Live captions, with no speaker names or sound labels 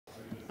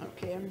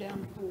Okay, I'm down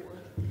to 4.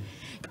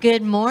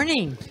 Good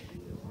morning.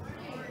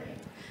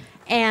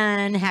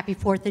 And happy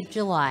 4th of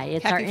July.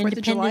 It's our Happy 4th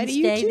of July to Independence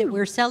you, Day that too.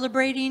 we're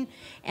celebrating,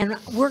 and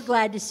we're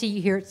glad to see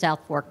you here at South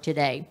Fork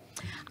today.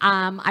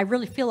 I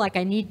really feel like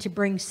I need to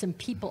bring some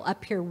people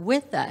up here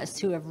with us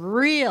who have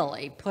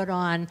really put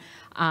on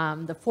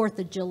the 4th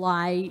of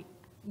July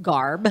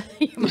garb,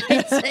 you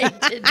might say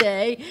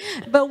today,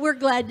 but we're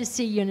glad to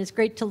see you, and it's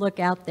great to look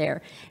out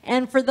there.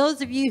 And for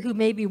those of you who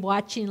may be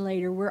watching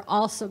later, we're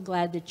also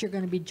glad that you're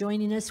going to be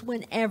joining us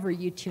whenever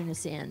you tune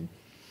us in.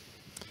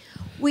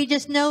 We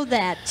just know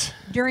that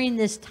during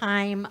this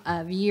time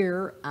of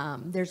year,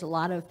 there's a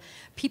lot of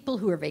people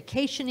who are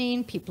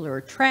vacationing, people who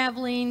are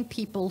traveling,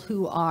 people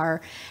who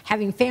are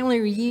having family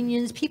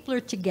reunions, people are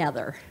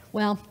together.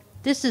 Well,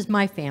 this is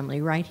my family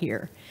right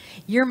here.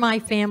 You're my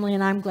family,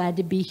 and I'm glad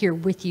to be here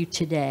with you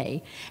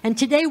today. And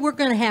today we're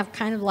going to have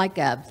kind of like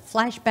a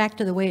flashback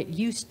to the way it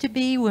used to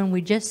be when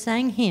we just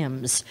sang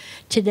hymns.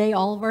 Today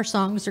all of our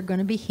songs are going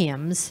to be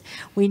hymns.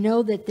 We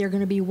know that they're going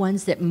to be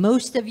ones that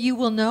most of you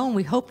will know, and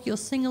we hope you'll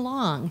sing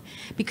along,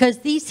 because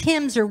these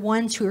hymns are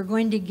ones who are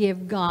going to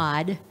give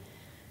God,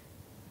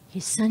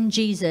 His Son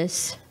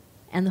Jesus,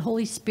 and the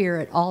Holy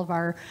Spirit all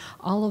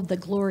of the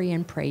glory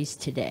and praise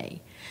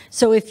today.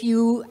 So if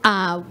you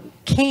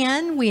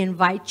can, we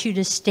invite you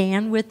to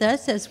stand with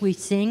us as we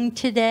sing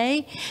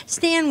today.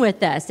 Stand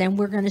with us, and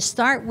we're going to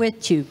start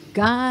with "To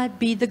God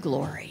Be the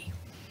Glory."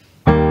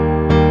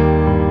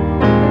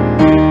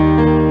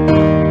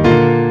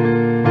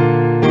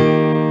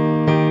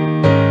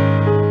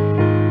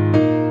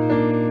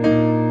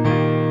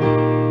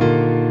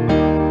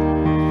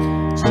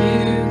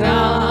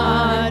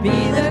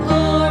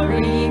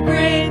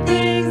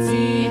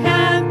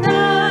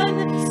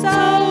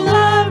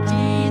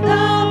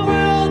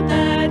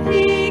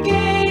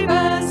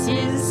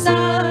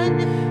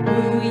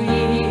 Who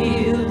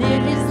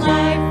yielded his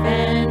life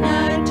an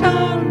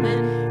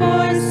atonement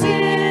for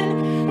sin.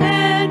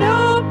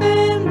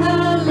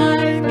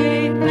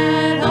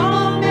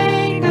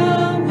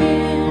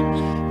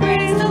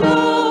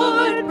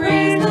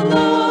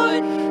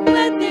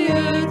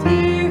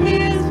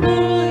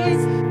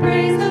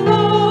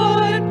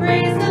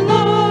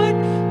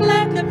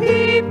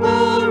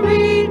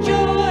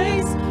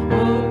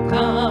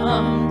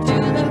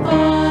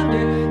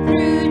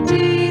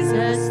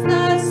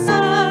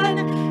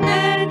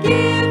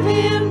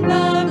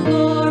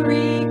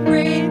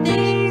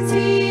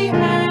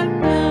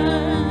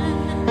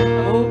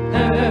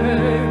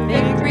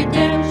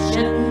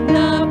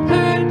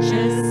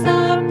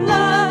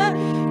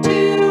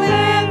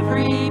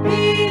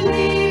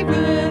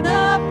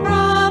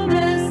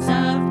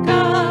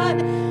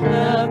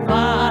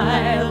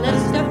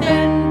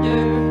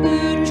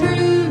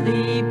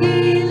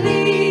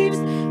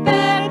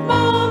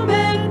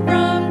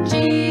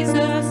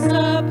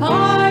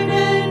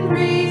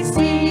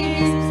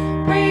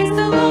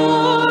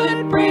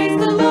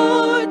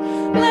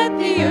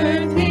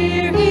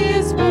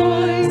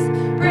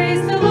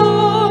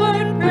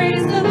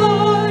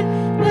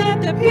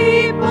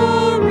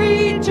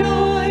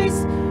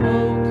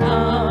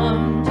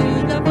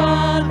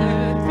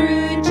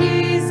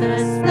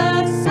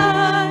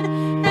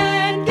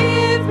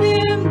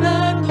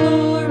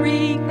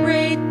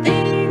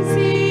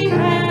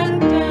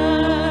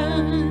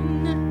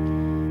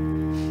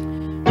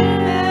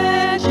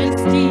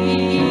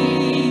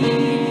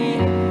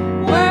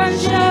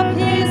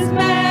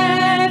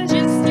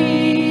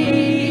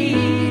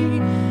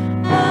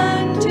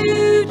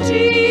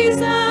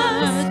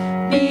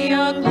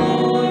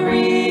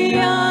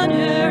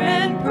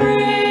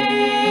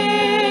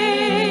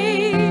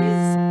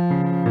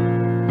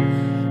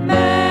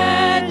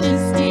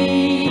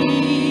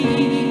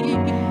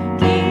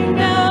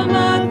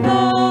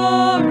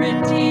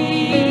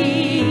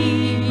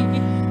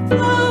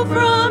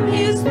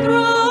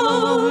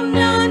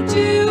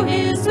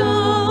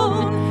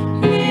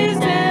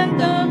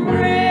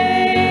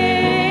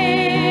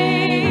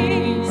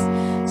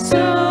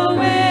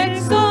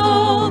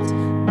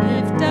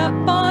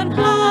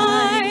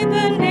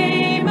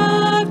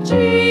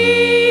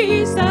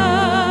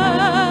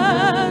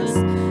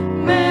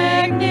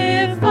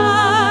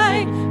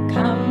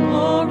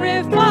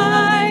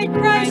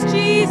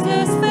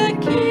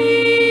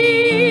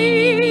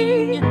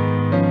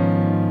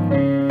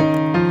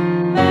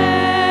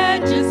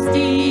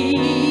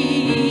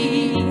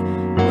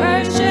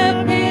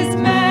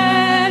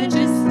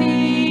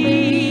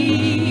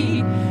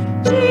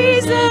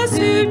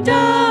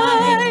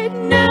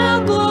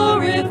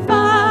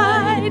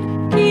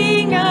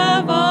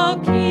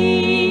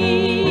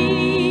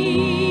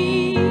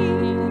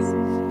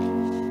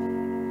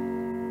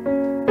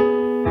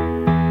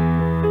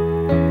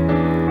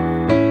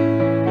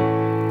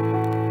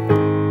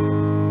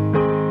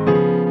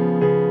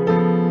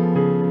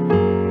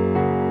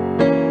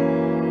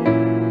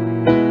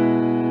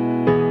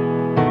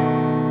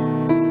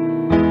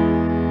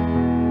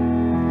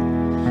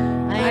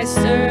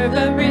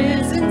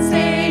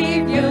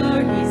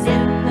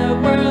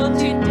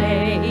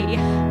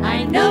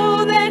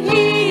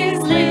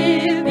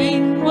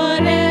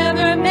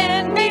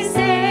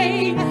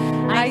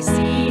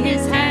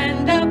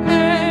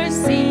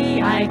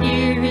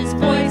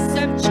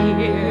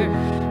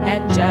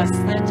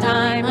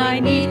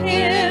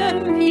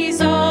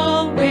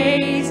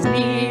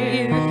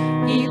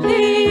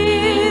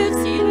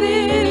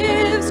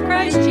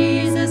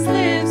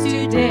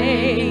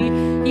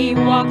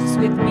 walks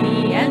with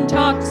me and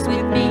talks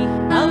with me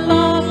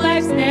along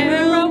life's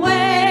narrow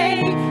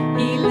way.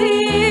 He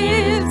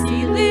lives,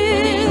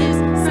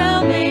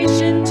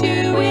 salvation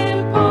to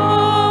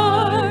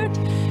impart.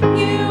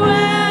 You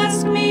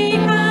ask me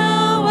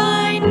how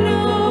I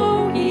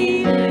know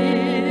He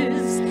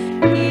lives.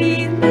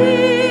 He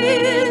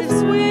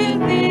lives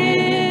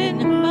within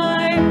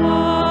my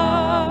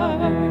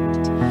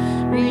heart.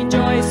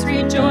 Rejoice,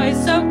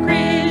 rejoice, O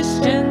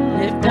Christian,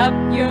 lift up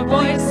your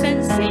voice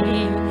and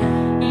sing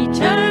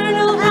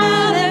eternal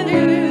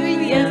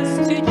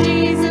hallelujahs to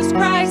Jesus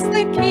Christ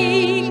the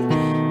King,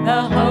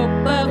 the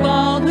hope of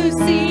all who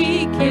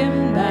seek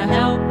Him, the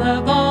help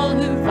of all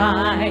who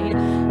find.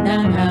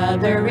 None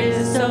other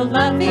is so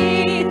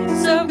loving,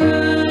 so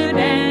good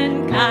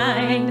and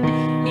kind.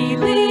 He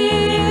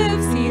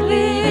lives,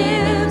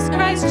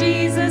 Christ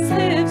Jesus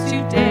lives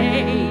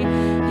today.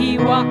 He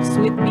walks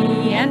with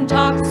me and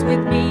talks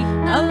with me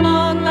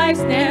along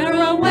life's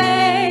narrow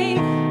way.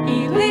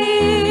 He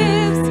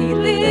lives,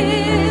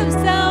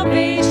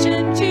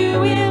 salvation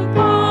to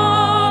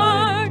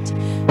impart.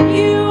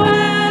 You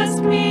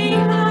ask me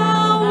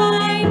how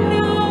I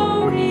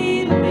know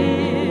He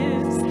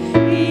lives.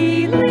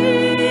 He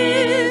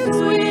lives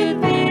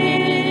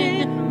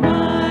within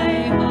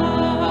my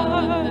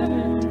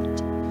heart.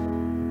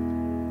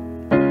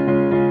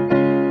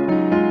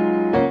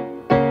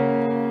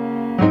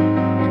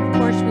 And of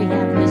course, we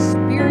have His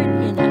Spirit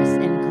in us,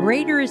 and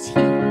greater is He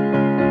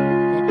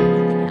than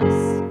anything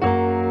else.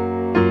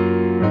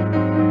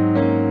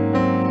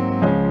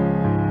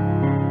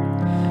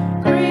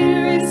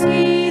 Greater is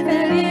He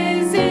that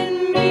is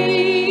in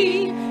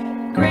me.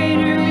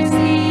 Greater is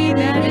He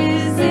that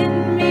is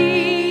in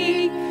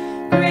me.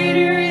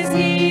 Greater is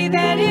He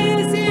that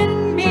is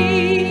in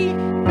me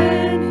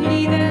than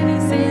he that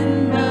is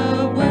in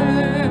the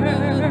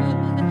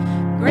world.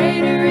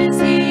 Greater is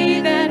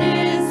He that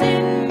is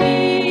in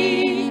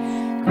me.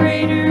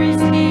 Greater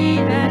is He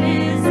that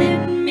is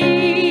in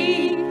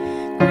me.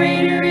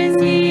 Greater is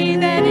He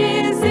that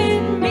is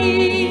in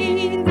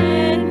me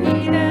than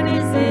he that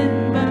is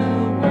in the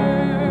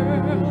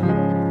world.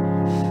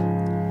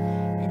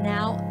 And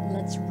now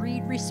let's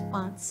read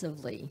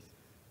responsively.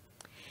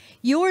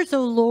 Yours,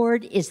 O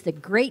Lord, is the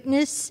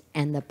greatness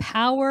and the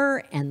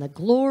power and the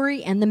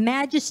glory and the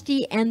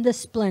majesty and the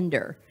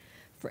splendor,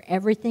 for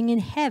everything in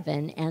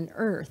heaven and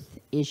earth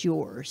is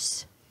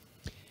yours.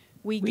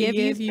 We give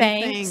you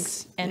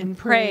thanks and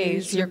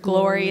praise your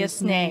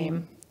glorious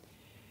name.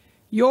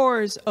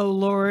 Yours, O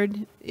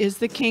Lord, is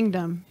the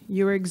kingdom.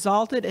 You are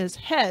exalted as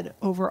head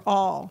over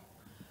all.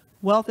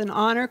 Wealth and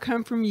honor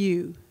come from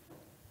you.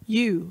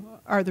 You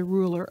are the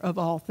ruler of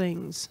all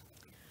things.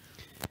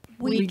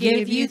 We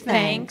give you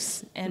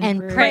thanks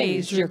and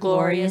praise your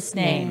glorious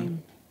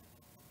name.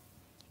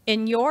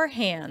 In your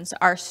hands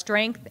are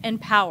strength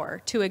and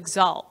power to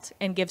exalt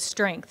and give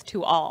strength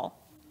to all.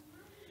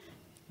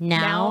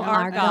 Now,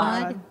 our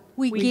God,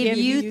 we give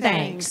you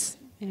thanks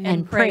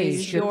and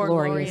praise your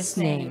glorious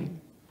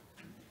name.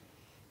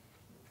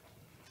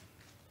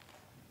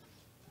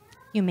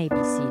 You may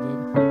be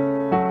seated.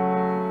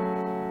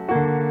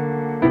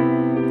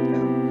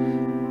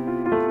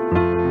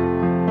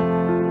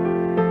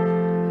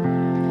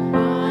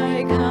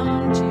 I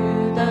come to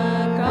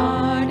the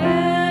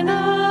garden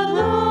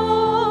alone,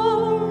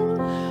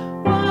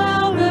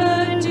 while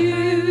the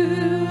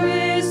dew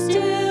is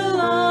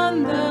still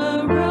on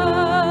the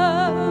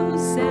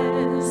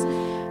roses,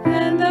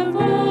 and the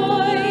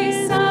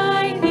voice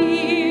I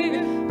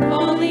hear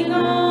falling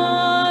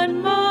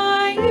on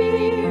my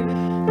ear,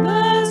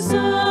 the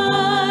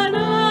Son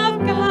of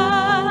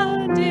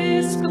God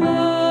discloses.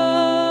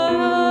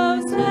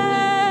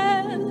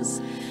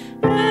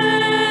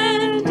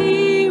 And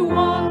He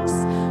walks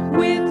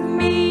with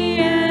me,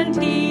 and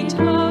He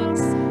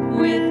talks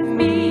with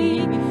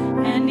me,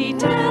 and He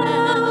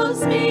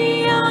tells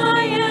me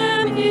I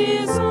am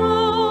His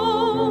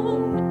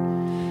own.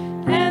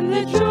 And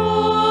the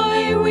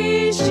joy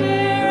we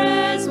share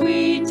as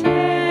we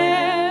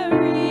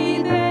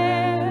tarry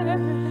there,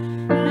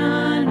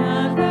 none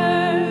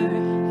other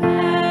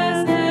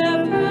has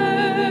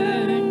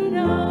ever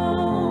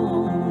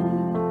known.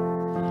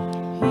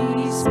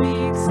 He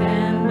speaks,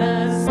 and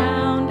the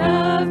sound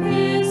of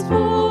His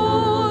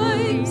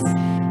voice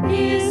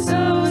is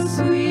so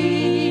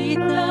sweet.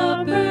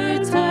 The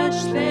birds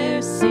hush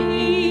their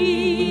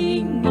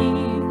singing,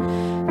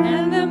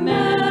 and the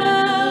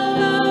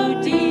melody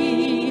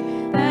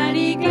that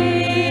He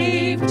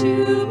gave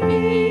to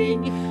me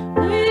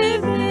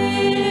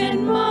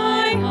within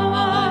my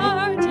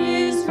heart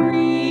is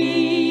ringing.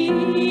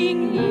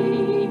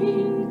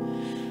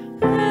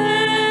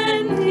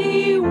 And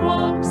He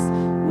walks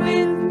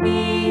with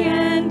me,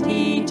 and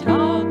He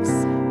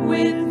talks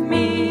with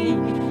me,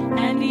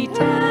 and He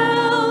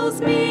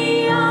tells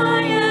me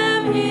I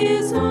am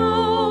His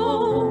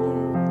own.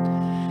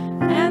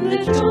 And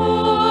the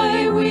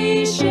joy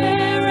we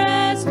share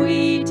as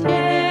we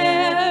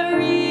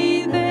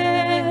tarry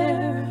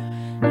there,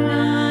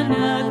 none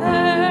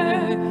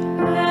other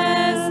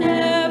has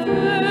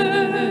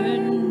ever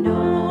known.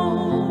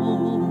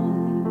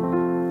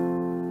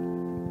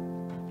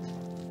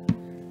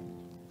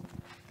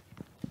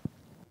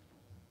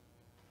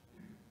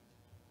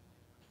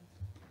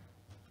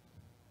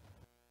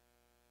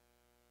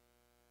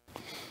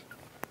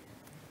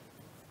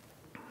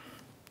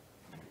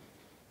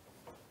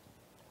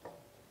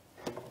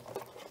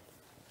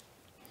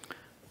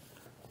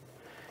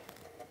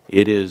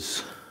 It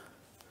is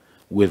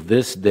with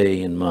this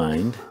day in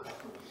mind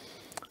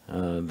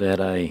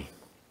that I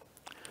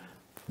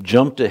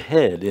jumped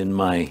ahead in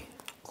my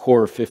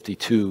Core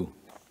 52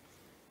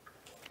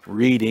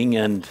 reading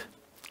and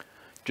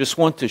just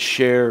want to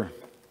share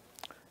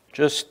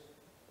just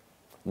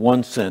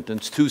one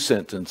sentence, two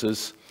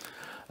sentences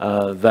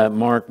that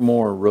Mark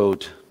Moore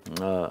wrote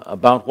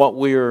about what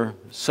we're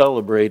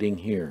celebrating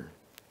here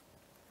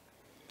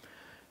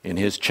in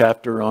his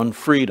chapter on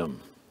freedom.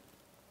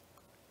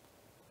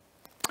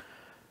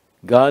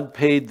 God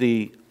paid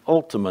the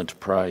ultimate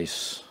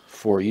price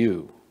for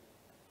you.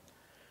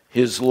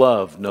 His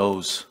love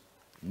knows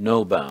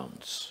no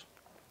bounds.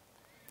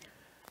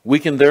 We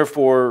can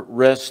therefore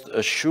rest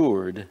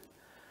assured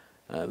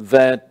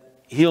that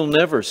He'll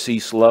never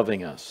cease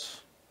loving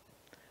us.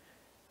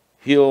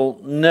 He'll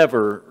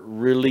never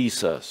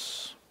release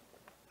us,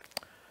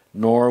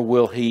 nor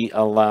will He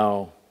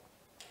allow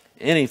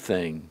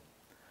anything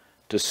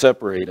to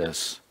separate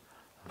us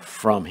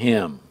from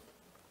Him.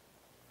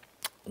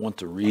 I want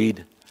to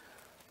read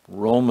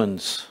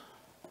Romans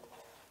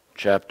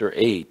chapter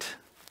 8,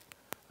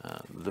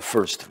 the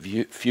first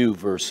few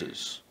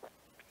verses.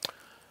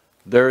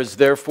 There is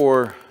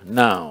therefore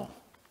now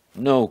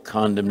no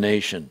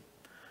condemnation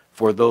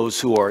for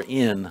those who are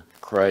in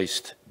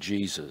Christ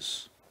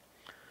Jesus.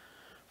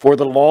 For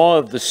the law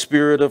of the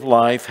Spirit of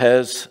life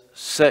has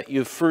set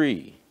you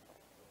free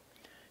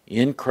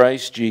in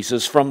Christ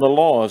Jesus from the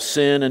law of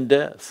sin and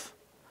death.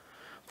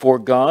 For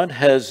God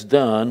has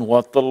done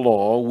what the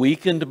law,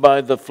 weakened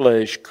by the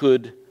flesh,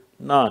 could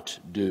not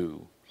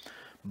do,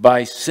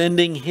 by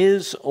sending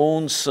His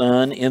own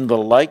Son in the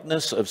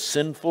likeness of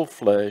sinful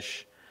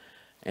flesh,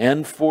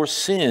 and for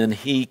sin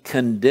He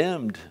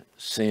condemned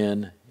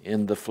sin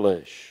in the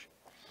flesh,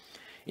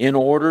 in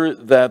order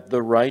that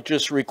the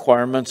righteous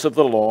requirements of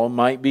the law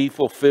might be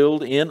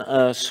fulfilled in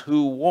us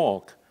who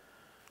walk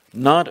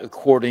not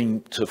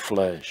according to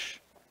flesh,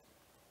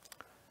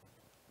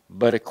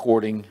 but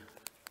according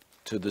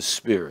to the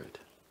Spirit.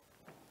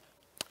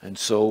 And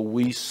so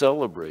we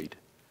celebrate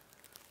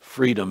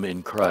freedom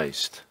in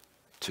Christ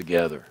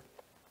together.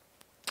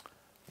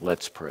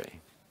 Let's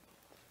pray.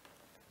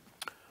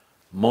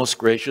 Most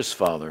gracious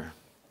Father,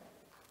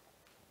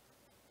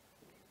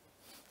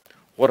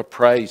 what a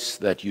price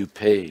that you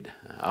paid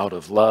out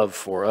of love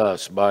for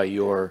us by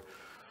your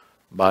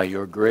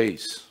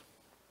grace.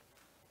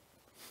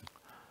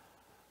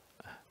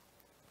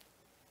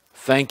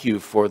 Thank you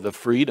for the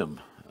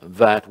freedom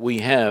that we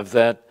have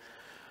that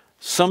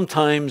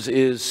sometimes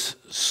is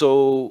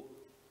so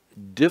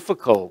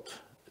difficult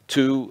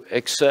to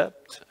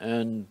accept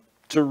and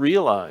to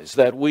realize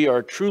that we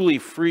are truly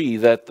free,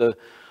 that the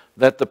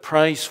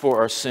price for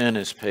our sin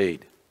is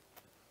paid.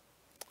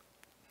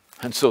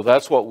 And so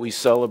that's what we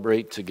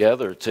celebrate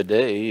together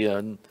today,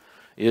 and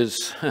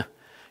is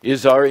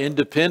our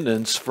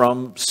independence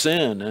from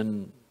sin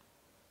and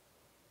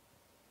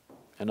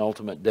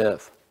ultimate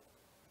death.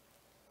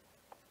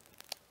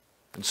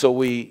 And so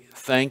we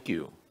thank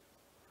you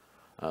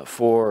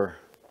for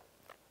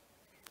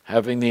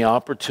having the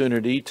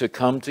opportunity to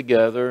come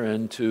together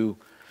and to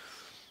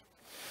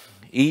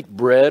eat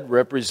bread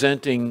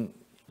representing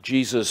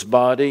Jesus'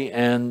 body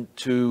and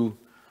to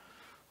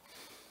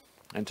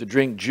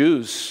drink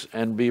juice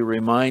and be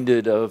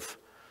reminded of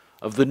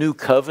the new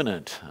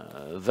covenant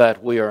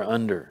that we are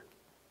under.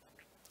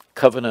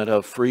 Covenant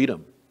of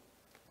freedom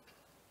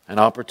and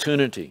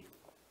opportunity.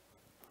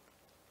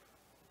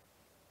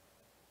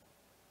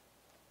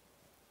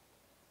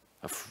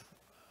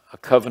 A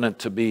covenant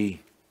to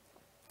be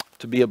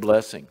a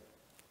blessing,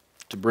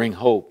 to bring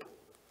hope.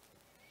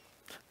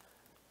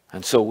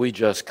 And so we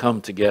just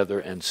come together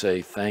and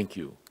say thank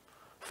you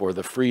for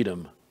the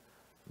freedom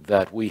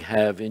that we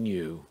have in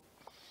you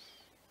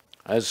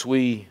as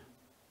we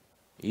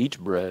eat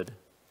bread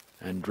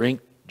and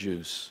drink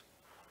juice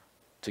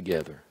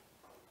together.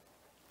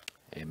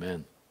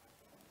 Amen.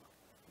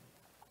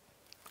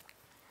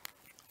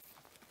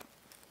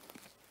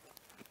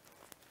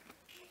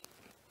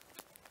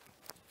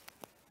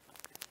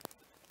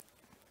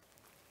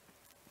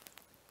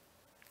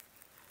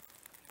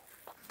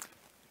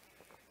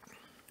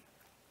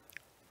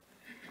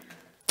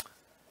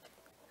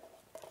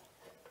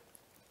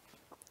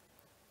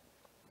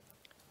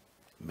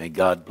 May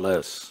God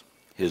bless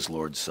His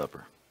Lord's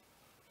Supper.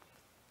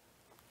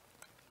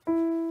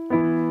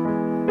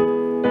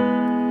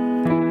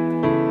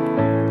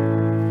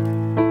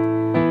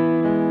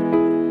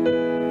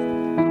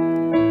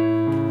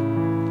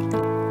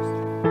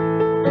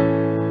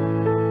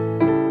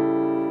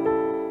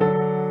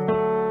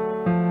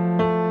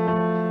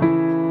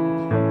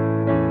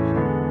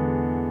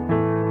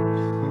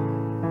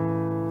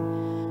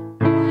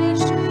 Why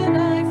should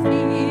I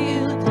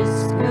feel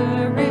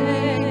discouraged?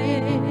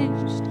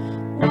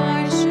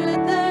 Why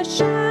should the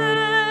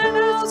shadows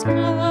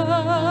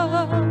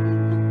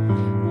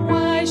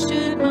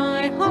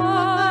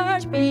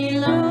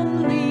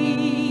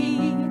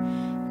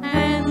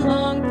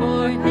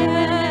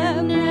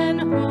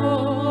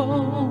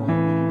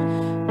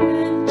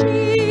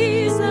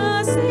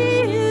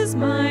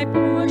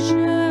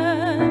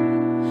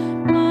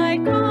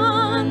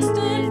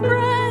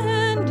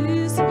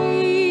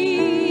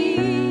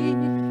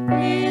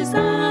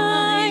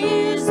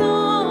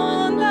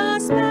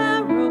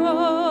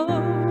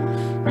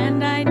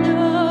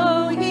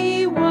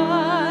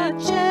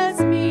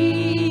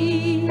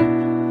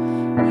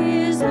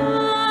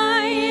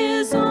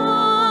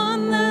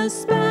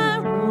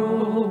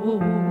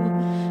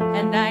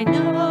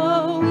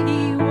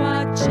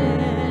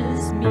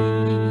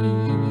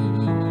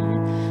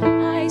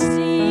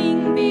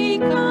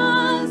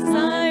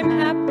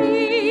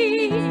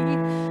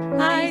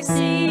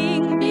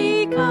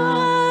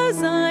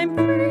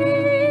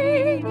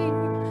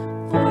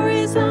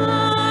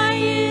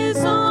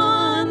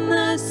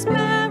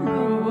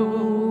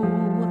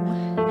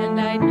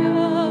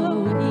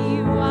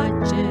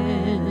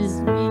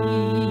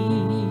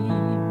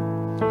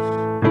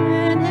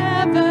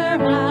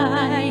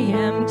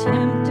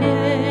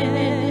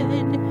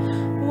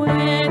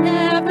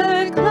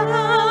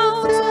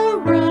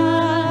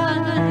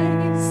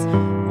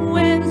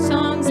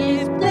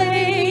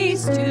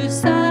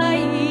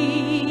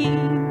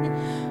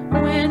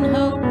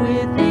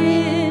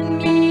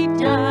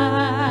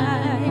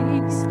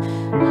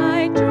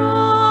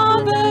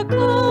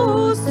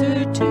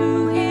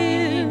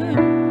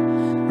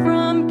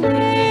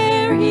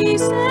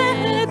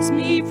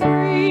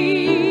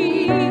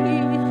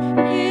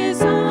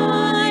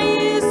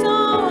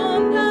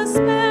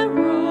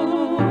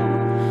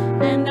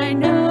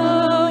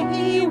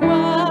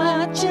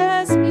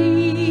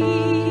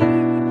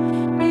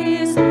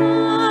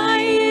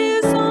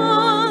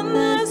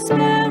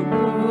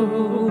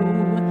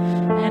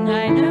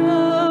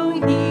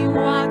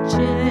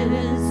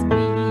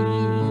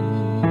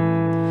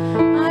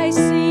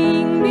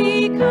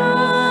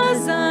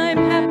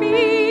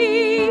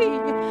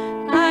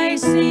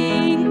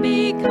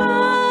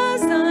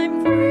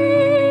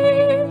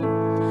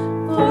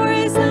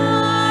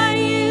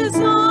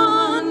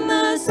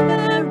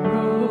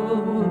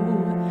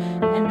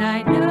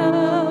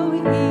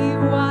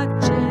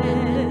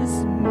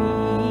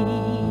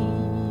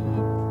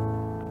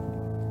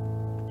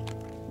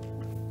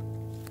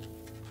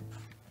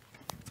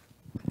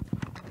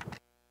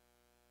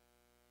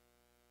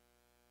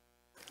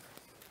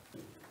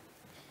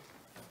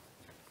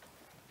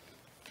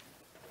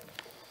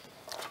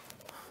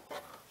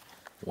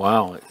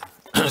Wow,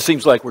 it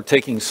seems like we're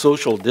taking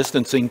social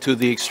distancing to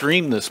the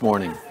extreme this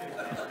morning.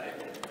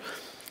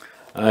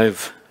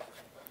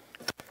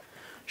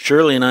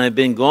 Shirley and I have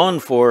been gone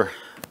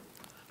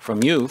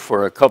from you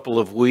for a couple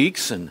of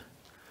weeks, and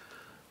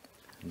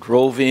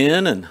drove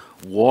in and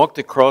walked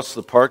across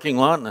the parking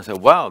lot, and I said,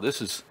 wow,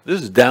 this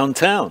is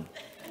downtown.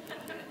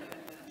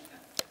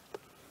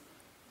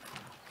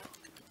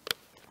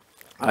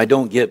 I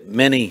don't get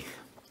many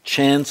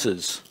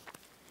chances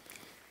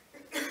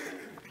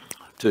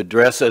to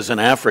dress as an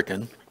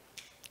African,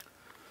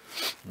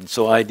 and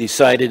so I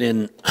decided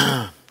in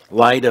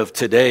light of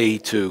today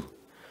to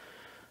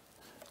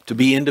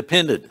be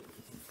independent,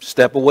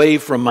 step away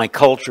from my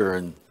culture,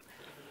 and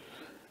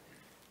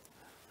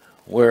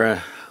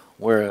wear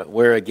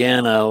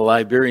again a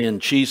Liberian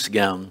chief's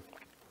gown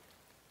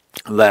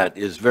that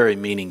is very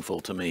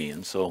meaningful to me.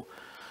 And so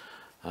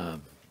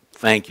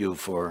thank you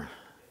for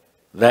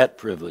that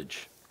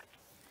privilege.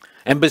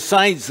 And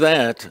besides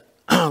that,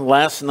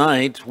 last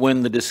night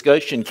when the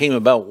discussion came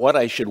about what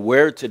I should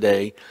wear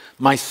today,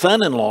 my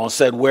son-in-law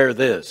said, wear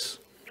this.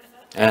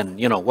 And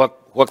you know,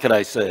 what could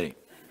I say?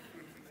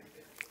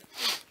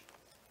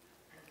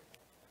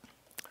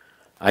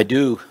 I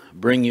do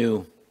bring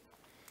you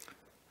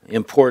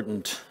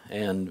important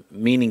and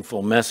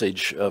meaningful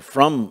message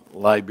from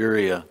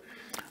Liberia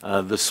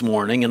this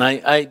morning, and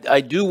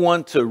I do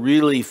want to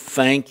really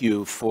thank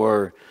you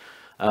for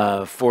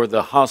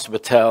the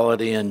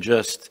hospitality and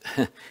just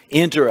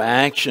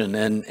interaction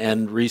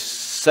and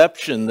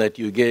reception that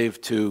you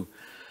gave to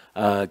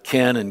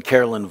Ken and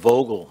Carolyn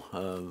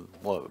Vogel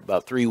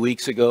about 3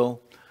 weeks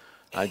ago.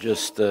 I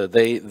just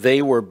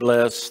they were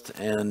blessed,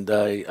 and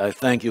I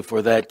thank you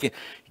for that.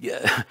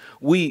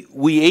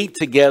 We ate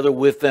together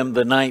with them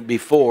the night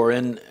before,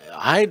 and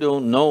I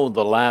don't know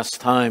the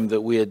last time that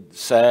we had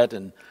sat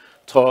and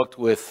talked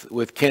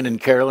with Ken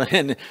and Carolyn.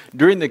 And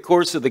during the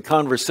course of the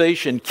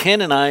conversation, Ken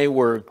and I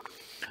were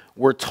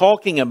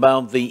talking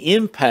about the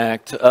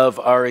impact of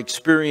our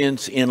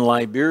experience in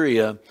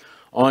Liberia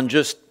on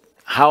just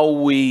how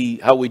we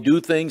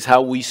do things,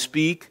 how we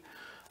speak.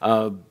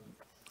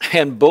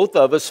 And both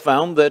of us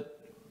found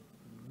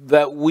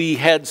that we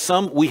had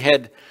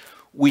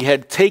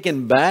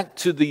taken back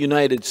to the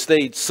United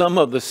States some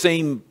of the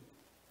same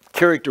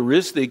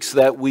characteristics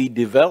that we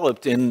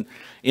developed in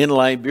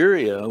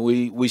Liberia.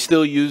 We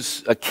still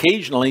use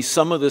occasionally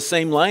some of the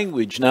same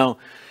language. Now,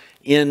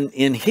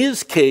 in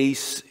his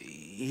case,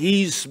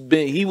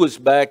 he was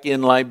back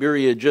in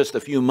Liberia just a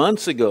few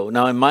months ago.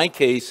 Now, in my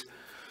case,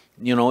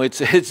 you know,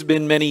 it's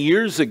been many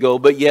years ago,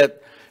 but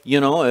yet, you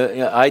know,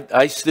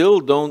 I still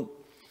don't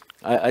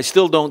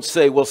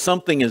say, well,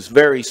 something is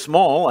very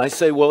small. I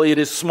say, well, it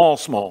is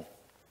small.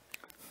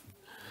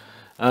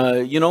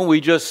 You know,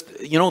 we just,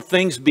 you know,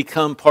 things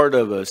become part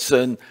of us.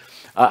 And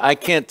I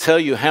can't tell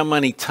you how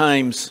many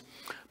times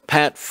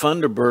Pat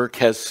Funderburk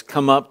has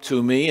come up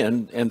to me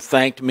and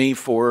thanked me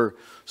for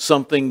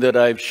something that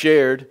I've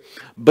shared.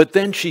 But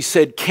then she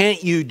said,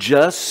 can't you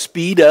just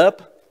speed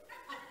up?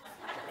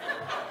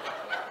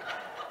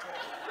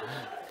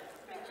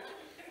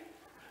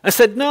 I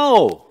said,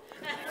 no.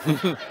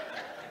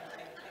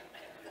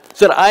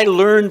 Said, I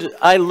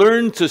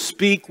learned to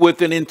speak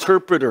with an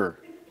interpreter.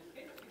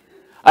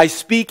 I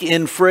speak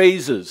in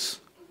phrases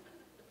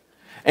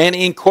and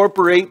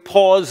incorporate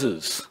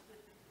pauses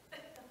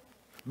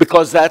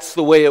because that's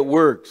the way it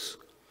works.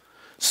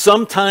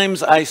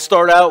 Sometimes I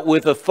start out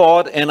with a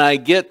thought and I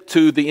get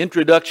to the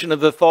introduction of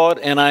the thought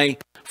and I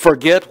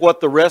forget what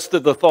the rest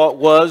of the thought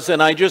was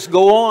and I just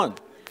go on.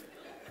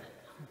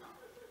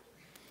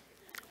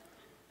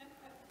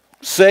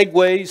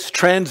 Segues,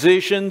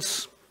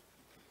 transitions.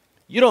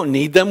 You don't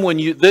need them when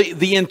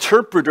the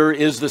interpreter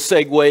is the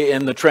segue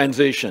and the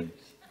transition.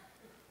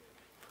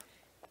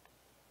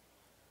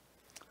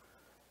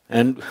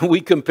 And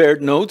we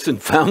compared notes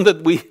and found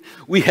that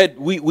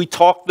we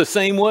talked the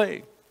same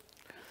way.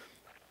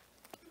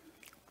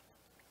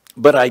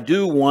 But I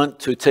do want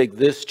to take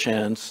this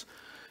chance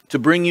to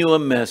bring you a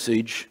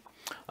message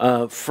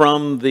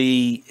from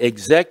the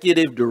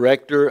executive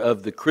director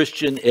of the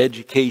Christian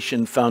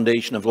Education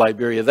Foundation of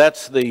Liberia.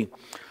 That's the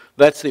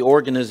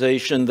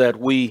organization that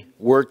we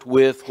worked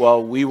with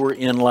while we were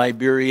in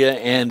Liberia,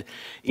 and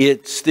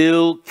it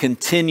still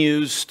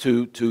continues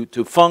to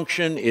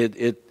function.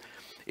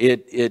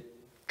 It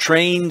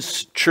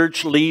trains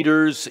church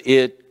leaders.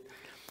 It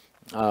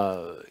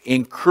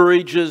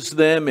encourages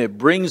them. It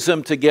brings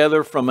them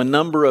together from a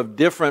number of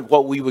different,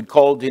 what we would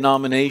call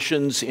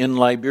denominations in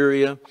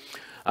Liberia.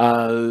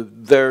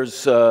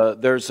 There's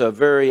a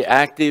very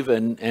active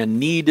and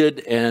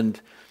needed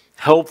and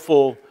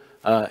helpful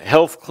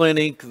health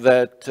clinic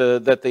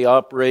that they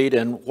operate,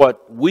 and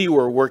what we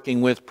were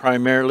working with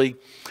primarily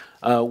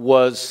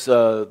was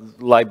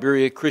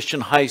Liberia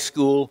Christian High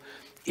School.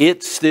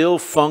 It still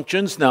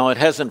functions. Now, it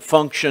hasn't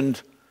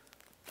functioned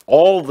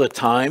all the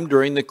time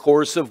during the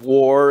course of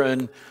war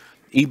and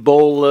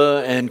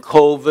Ebola and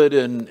COVID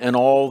and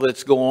all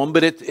that's going on,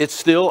 but it's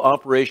still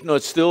operational.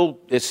 It's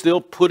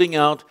still putting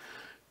out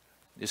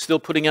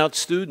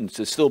students.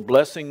 It's still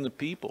blessing the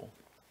people.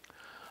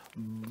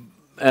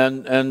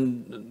 and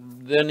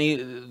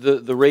then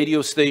the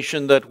radio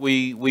station that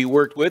we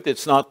worked with,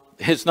 it's not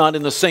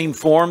in the same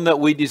form that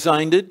we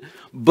designed it,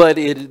 but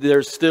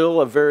there's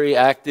still a very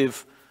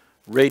active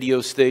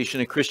radio station,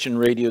 a Christian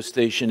radio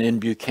station in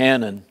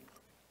Buchanan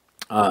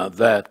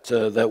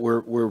that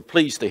we're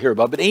pleased to hear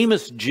about. But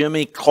Amos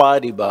Jimmy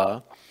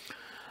Cladiba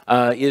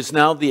is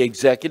now the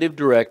executive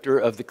director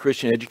of the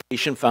Christian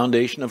Education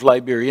Foundation of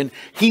Liberia. And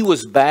he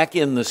was back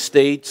in the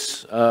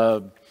States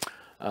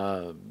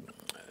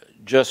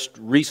just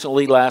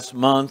recently, last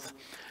month,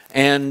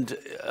 and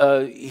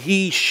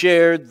he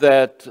shared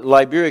that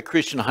Liberia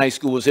Christian High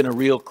School was in a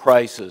real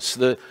crisis.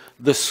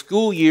 The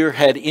school year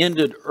had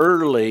ended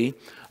early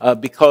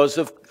because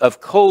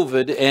of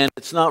COVID, and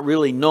it's not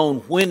really known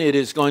when it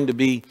is going to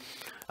be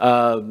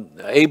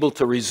able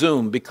to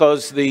resume,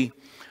 because the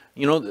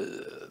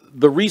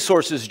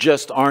resources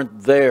just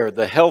aren't there.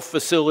 The health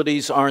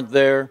facilities aren't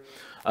there.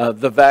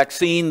 The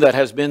vaccine that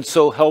has been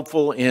so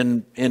helpful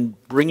in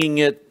bringing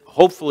it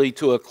hopefully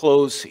to a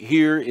close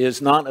here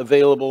is not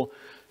available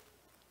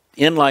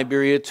in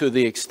Liberia to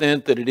the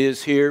extent that it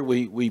is here.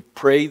 We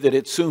pray that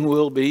it soon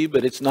will be,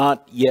 but it's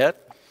not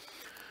yet.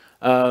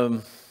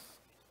 And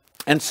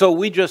so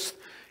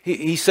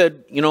he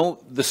said,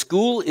 the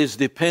school is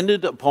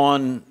dependent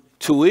upon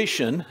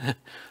tuition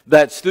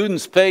that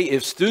students pay.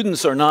 If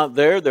students are not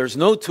there, there's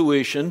no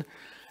tuition,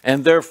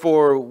 and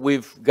therefore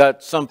we've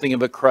got something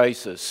of a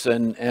crisis.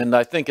 And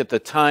I think at the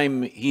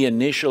time he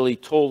initially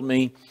told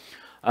me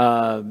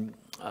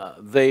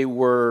they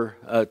were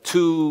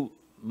 2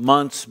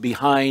 months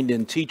behind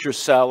in teacher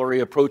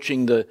salary,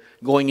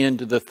 going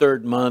into the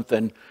third month,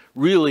 and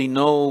really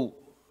no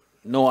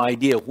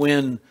idea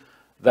when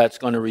that's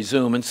going to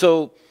resume. And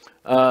so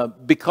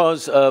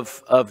because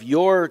of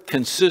your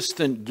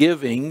consistent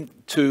giving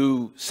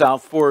to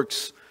South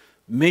Fork's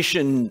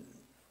mission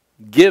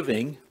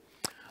giving,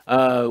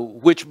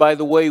 which, by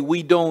the way,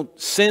 we don't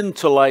send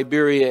to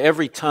Liberia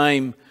every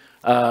time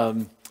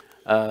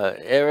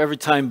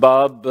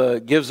Bob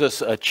gives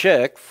us a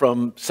check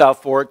from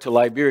South Fork to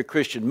Liberia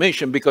Christian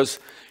Mission, because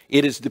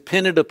it is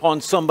dependent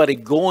upon somebody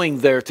going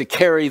there to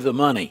carry the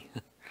money.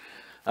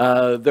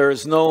 There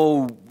is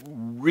no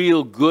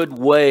real good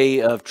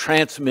way of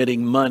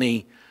transmitting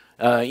money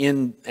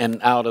in and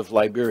out of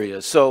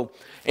Liberia. So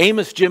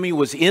Amos Jimmy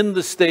was in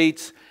the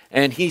States,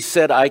 and he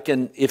said,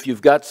 if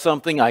you've got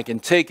something, I can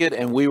take it.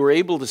 And we were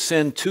able to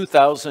send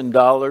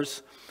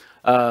 $2,000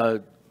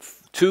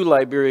 to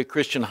Liberia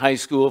Christian High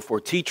School for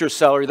teacher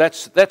salary.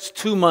 That's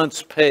 2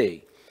 months'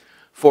 pay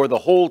for the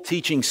whole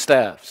teaching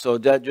staff. So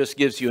that just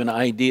gives you an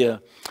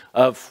idea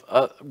of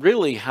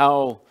really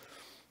how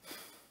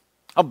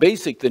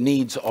basic the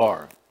needs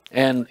are.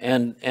 And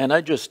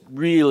I just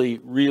really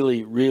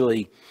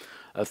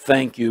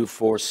thank you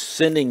for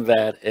sending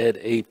that at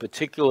a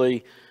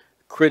particularly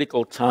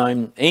critical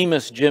time.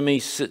 Amos Jimmy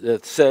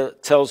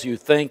tells you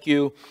thank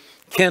you.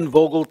 Ken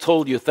Vogel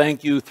told you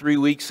thank you 3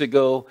 weeks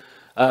ago.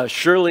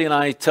 Shirley and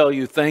I tell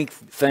you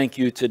thank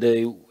you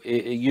today.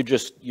 You're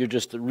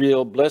just a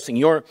real blessing.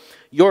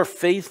 Your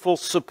faithful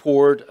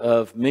support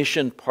of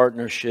mission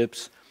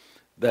partnerships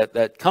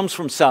that comes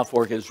from South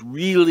Fork is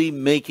really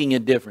making a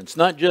difference,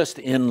 not just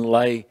in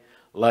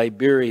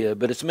Liberia,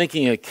 but it's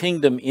making a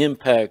kingdom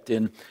impact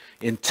in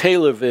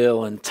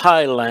Taylorville and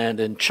Thailand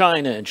and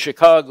China and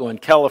Chicago and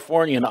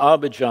California and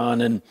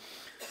Abidjan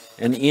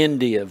and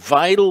India.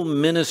 Vital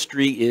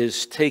ministry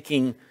is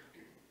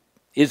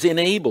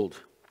enabled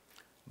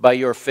by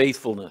your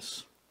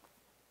faithfulness.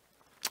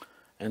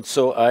 And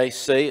so I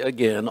say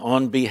again,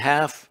 on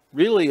behalf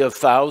really of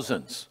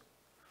thousands,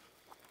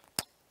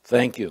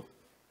 thank you.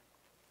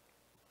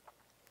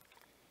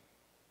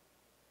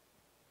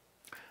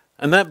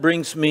 And that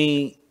brings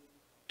me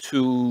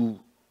to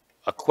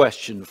a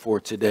question for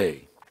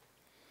today.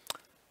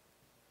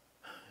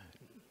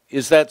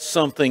 Is that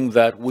something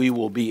that we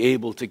will be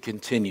able to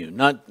continue?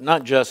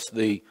 Not just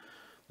the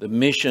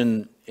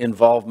mission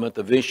involvement,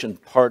 the vision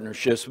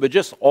partnerships, but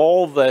just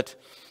all that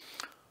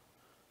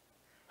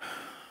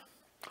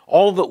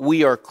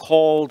we are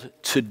called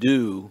to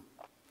do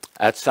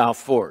at South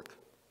Fork.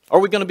 Are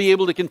we going to be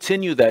able to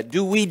continue that?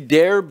 Do we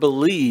dare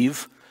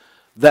believe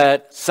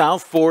that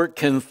South Fork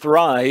can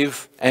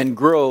thrive and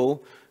grow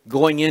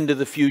going into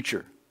the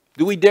future?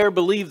 Do we dare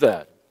believe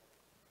that?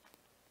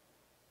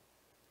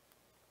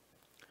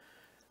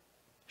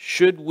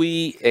 Should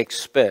we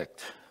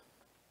expect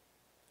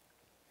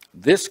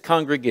this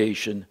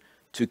congregation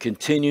to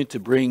continue to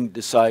bring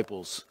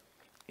disciples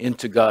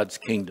into God's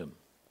kingdom?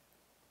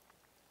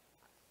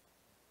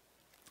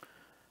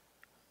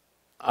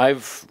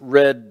 I've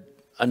read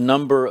a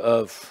number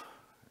of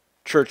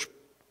church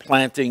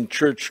planting,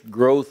 church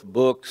growth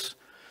books.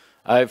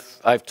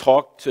 I've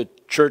talked to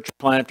church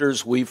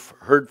planters. We've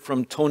heard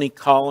from Tony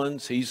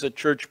Collins. He's a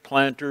church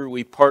planter.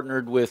 We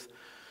partnered with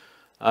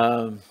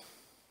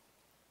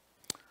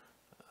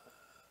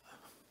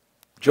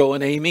Joe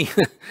and Amy,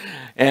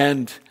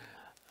 and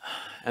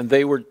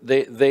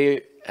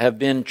they have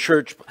been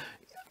church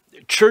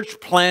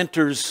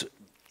planters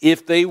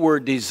if they were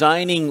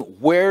designing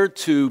where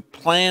to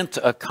plant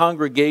a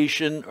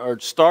congregation or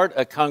start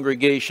a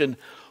congregation,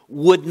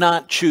 would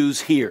not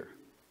choose here.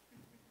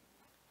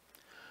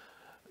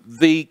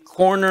 The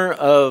corner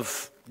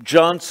of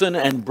Johnson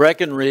and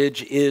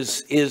Breckenridge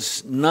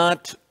is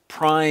not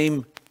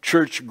prime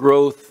church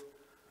growth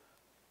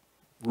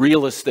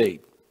real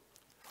estate.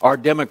 Our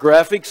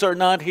demographics are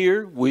not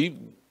here. We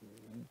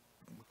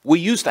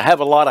used to have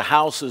a lot of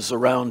houses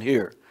around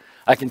here.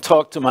 I can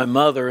talk to my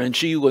mother and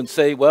she would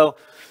say, well,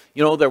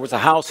 you know, there was a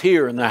house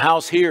here and a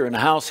house here and a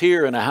house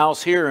here and a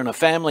house here and a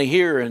family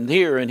here and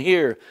here and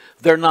here.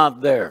 They're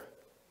not there.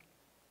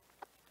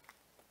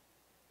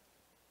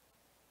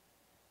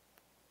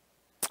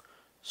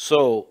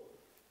 So,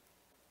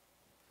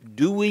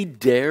 do we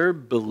dare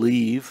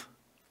believe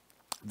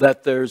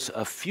that there's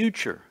a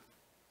future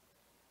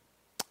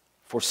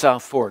for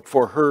South Fork,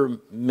 for her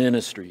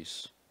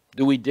ministries?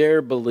 Do we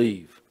dare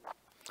believe?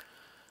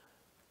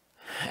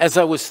 As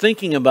I was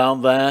thinking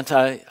about that,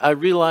 I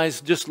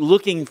realized just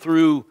looking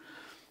through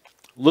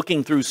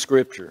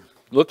Scripture,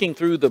 looking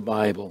through the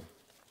Bible,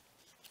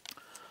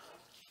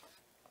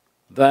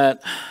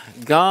 that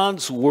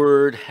God's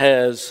Word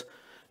has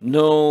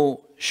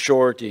no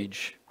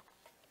shortage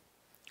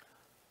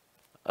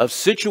of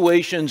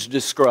situations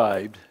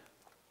described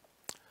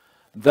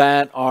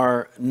that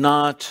are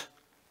not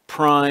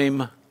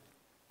prime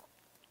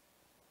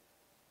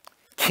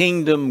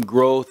kingdom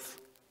growth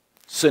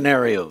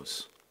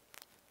scenarios.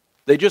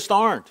 They just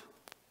aren't.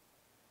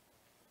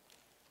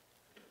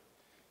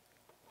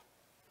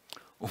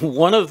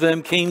 One of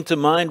them came to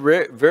mind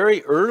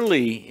very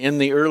early in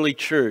the early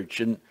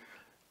church. And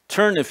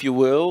turn, if you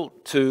will,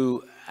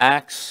 to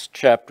Acts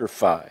chapter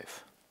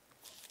 5.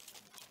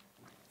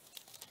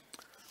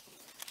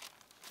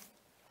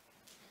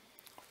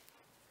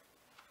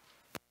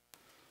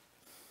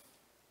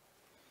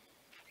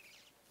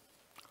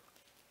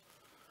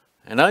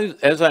 And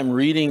as I'm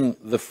reading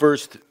the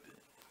first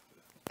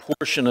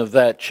portion of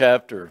that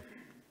chapter,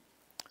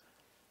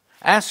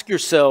 ask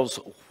yourselves,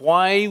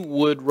 why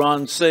would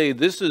Ron say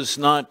this is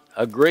not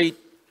a great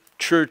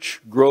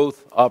church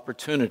growth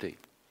opportunity?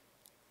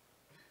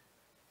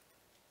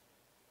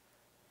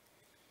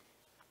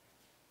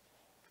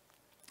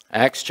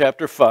 Acts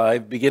chapter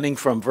 5, beginning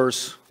from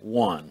verse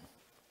 1.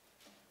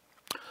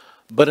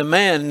 But a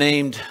man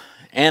named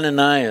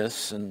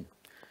Ananias and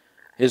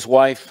his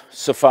wife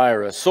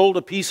Sapphira sold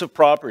a piece of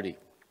property.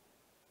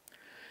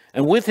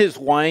 And with his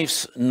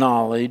wife's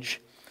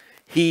knowledge,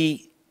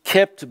 he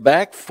kept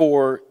back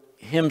for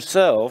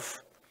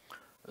himself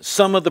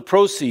some of the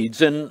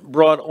proceeds and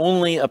brought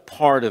only a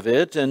part of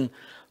it and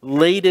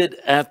laid it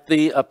at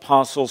the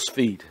apostles'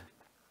 feet.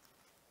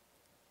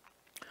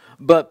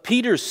 But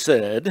Peter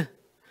said,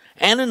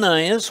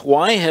 Ananias,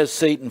 why has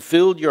Satan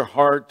filled your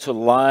heart to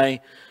lie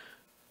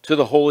to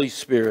the Holy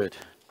Spirit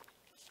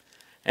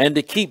and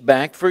to keep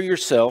back for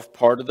yourself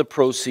part of the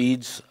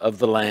proceeds of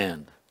the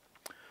land?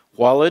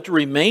 While it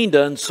remained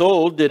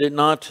unsold, did it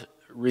not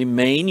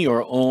remain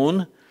your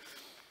own?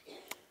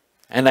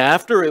 And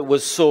after it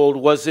was sold,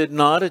 was it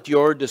not at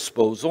your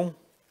disposal?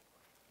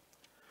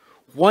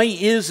 Why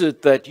is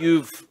it that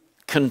you've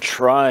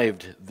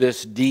contrived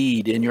this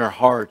deed in your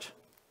heart?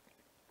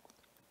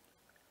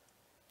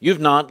 You've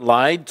not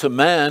lied to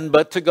man,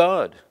 but to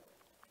God.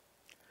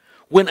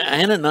 When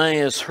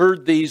Ananias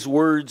heard these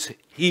words,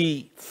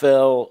 he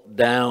fell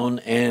down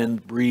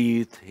and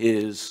breathed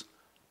his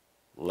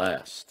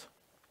last.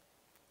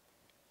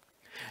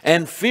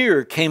 And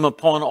fear came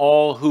upon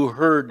all who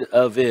heard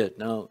of it.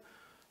 Now,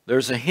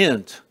 there's a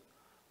hint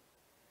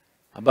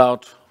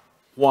about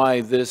why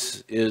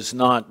this is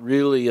not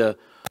really a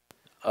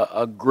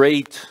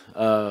great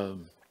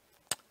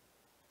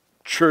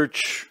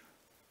church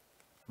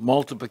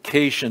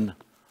multiplication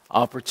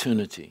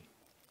opportunity.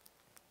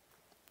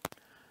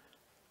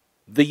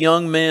 The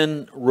young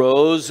men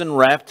rose and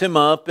wrapped him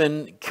up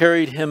and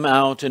carried him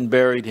out and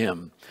buried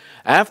him.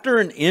 After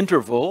an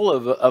interval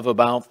of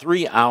about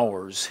 3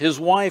 hours, his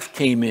wife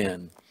came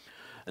in,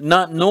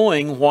 not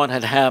knowing what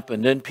had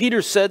happened. And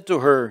Peter said to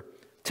her,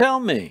 "Tell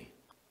me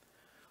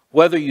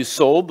whether you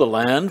sold the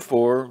land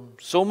for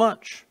so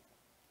much."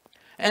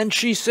 And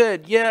she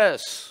said,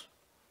 "Yes,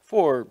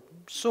 for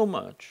so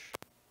much."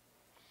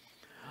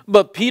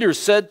 But Peter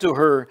said to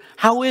her,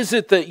 "How is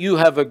it that you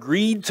have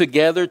agreed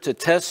together to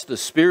test the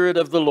Spirit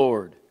of the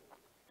Lord?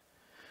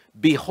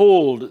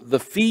 Behold, the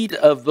feet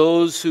of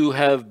those who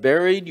have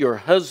buried your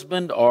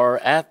husband are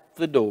at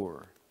the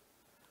door,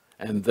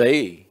 and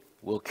they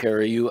will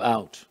carry you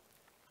out."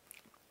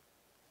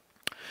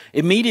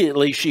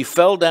 Immediately she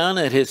fell down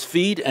at his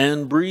feet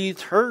and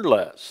breathed her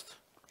last.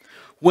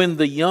 When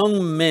the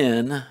young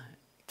men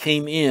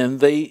came in,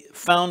 they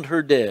found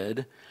her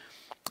dead,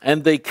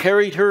 and they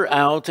carried her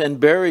out and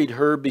buried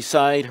her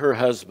beside her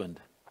husband.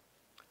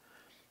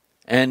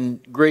 And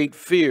great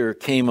fear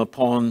came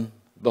upon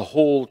the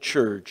whole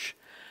church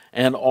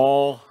and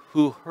all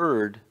who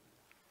heard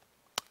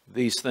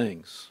these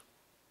things.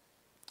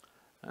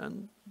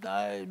 And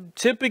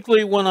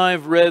typically when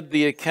I've read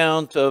the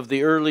account of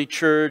the early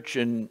church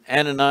and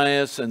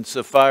Ananias and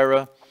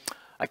Sapphira,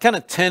 I kind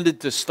of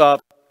tended to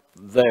stop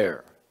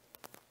there.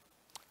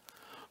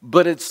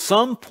 But at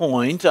some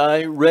point,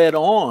 I read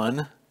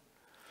on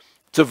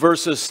to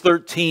verses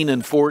 13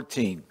 and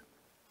 14,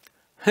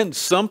 and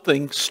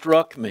something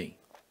struck me.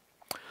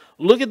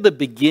 Look at the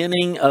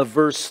beginning of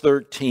verse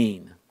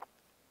 13.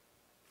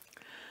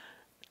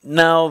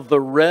 Now the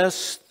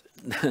rest,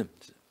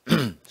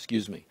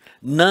 excuse me,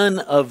 none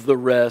of the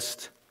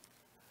rest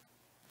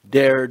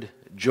dared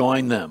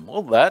join them.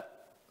 Well, that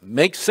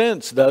makes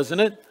sense, doesn't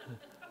it?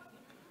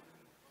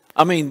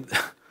 I mean,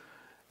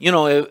 you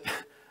know,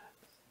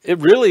 it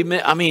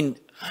really, I mean,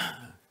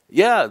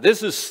 yeah,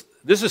 this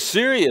is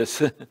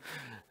serious.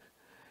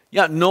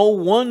 Yeah, no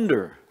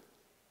wonder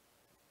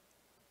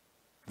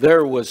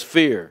there was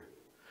fear.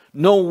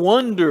 No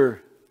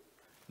wonder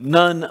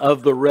none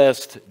of the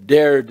rest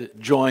dared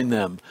join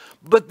them.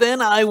 But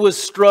then I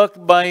was struck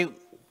by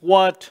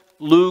what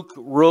Luke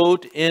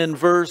wrote in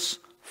verse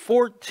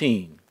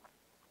 14.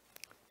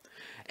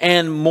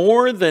 And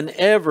more than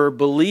ever,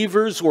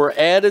 believers were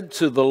added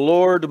to the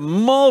Lord,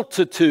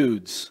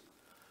 multitudes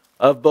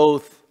of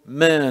both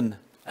men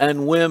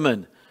and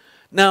women.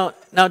 Now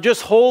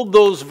just hold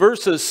those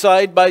verses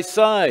side by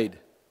side.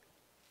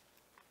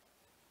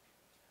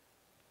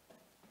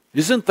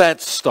 Isn't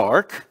that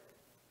stark?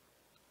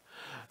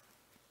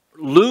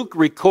 Luke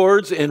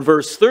records in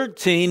verse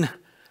 13,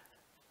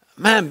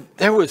 man,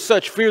 there was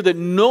such fear that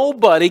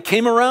nobody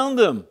came around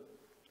them.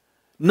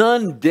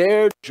 None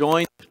dared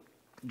join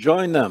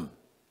them.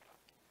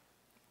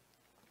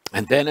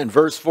 And then in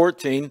verse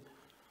 14,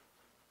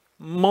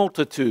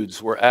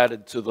 multitudes were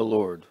added to the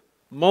Lord.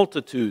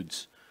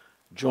 Multitudes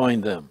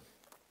joined them.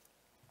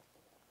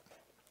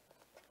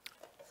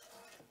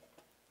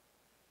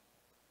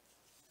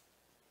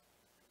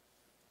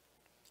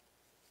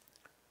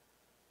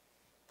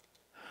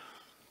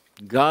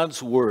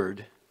 God's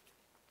Word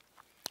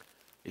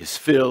is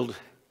filled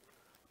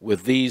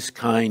with these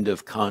kind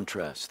of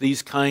contrasts,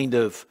 these kind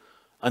of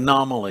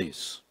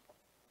anomalies.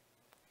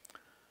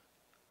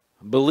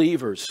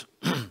 Believers,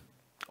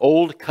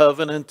 Old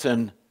Covenant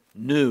and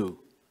New,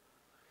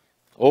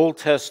 Old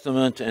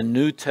Testament and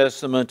New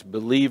Testament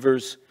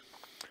believers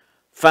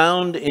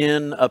found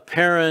in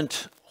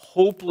apparent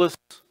hopeless,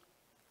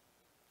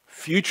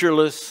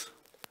 futureless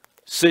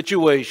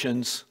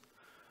situations,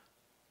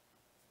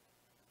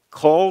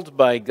 called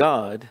by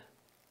God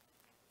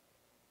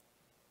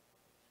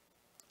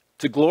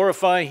to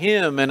glorify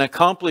Him and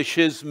accomplish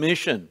His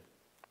mission.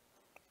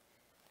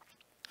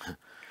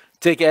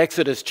 Take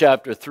Exodus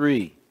chapter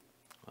 3.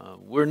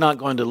 We're not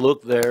going to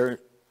look there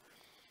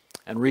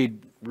and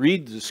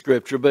read the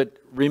scripture, but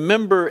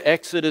remember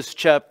Exodus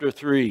chapter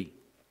 3.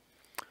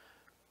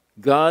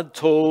 God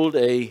told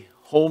a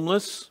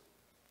homeless,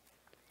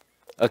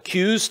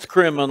 accused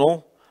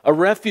criminal, a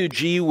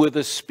refugee with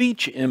a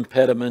speech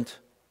impediment,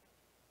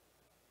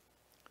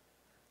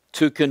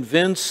 to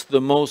convince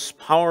the most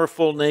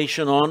powerful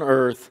nation on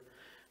earth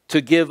to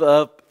give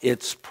up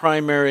its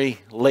primary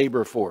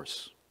labor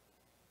force.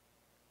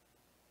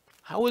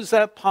 How is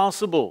that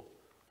possible?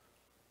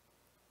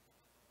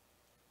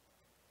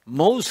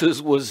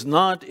 Moses was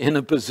not in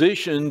a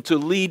position to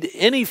lead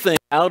anything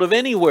out of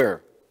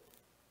anywhere.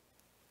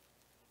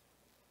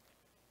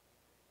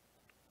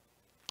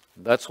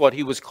 That's what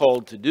he was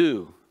called to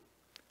do,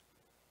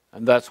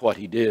 and that's what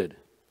he did.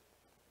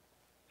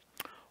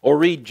 Or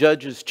read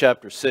Judges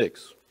chapter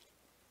 6.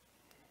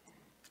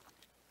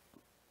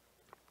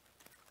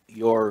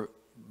 Your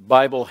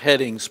Bible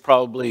headings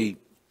probably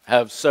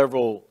have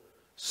several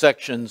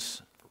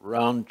sections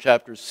around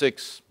chapter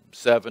 6,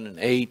 7, and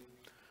 8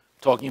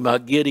 talking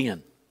about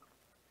Gideon.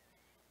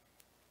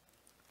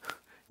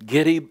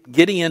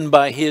 Gideon,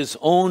 by his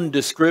own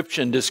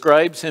description,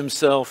 describes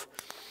himself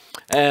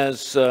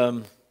as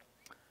the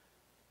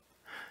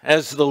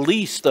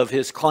least of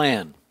his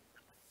clan.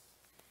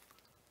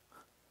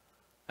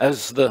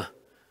 As the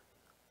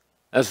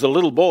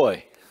little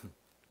boy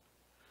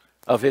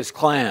of his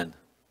clan,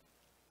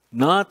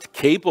 not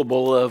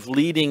capable of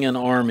leading an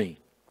army.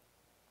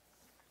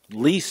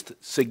 Least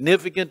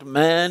significant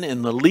man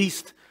in the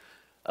least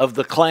of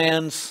the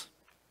clans.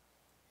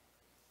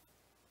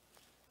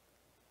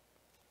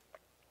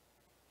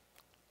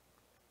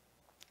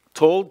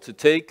 Told to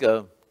take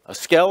a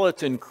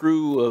skeleton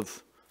crew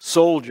of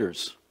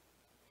soldiers,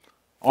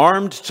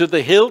 armed to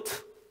the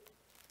hilt.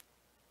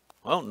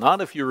 Well, not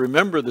if you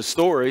remember the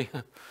story.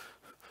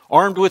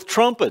 Armed with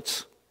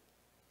trumpets.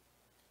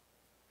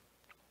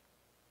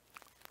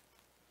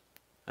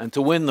 And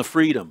to win the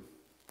freedom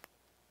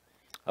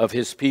of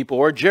his people.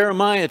 Or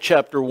Jeremiah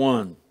chapter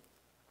 1.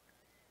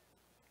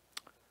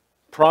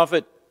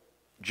 Prophet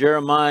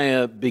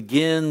Jeremiah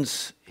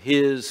begins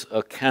his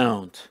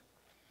account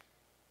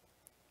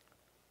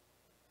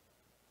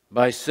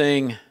by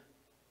saying,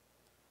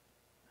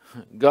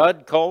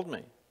 God called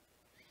me,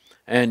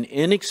 an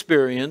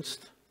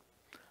inexperienced,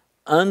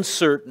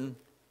 uncertain,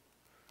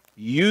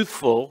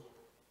 youthful,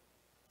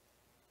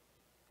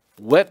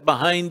 wet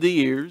behind the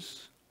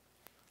ears,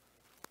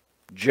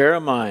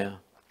 Jeremiah,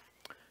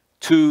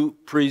 to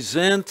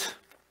present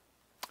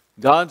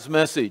God's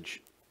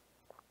message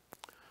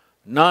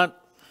not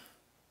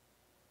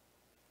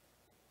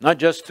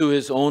just to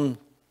his own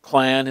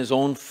clan, his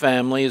own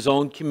family, his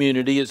own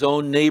community, his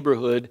own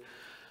neighborhood,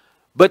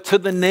 but to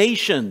the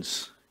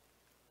nations.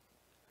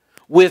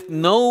 With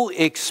no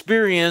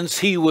experience,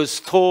 he was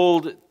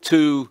told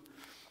to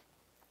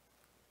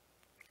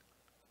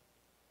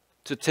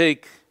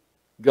take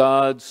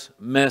God's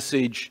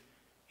message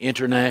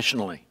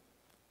internationally.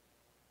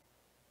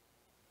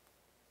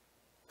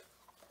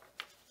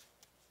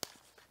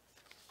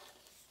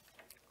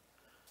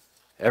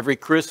 Every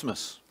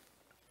Christmas,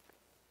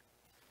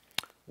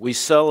 we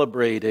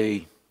celebrate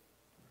a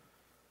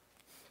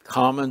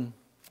common,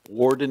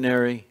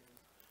 ordinary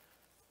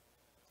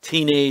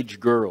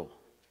teenage girl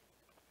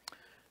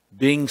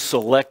being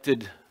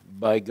selected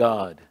by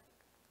God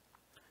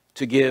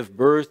to give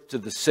birth to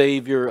the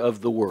Savior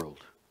of the world.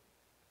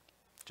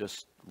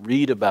 Just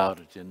read about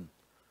it in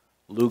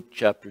Luke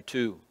chapter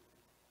 2.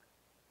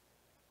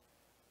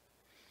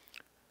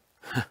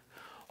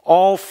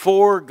 All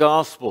four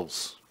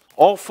Gospels,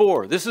 all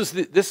four. This is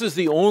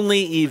the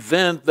only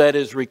event that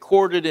is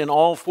recorded in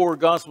all four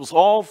Gospels.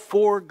 All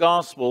four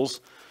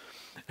Gospels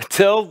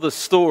tell the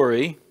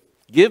story,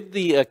 give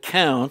the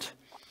account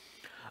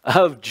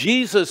of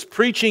Jesus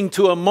preaching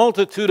to a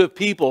multitude of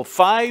people,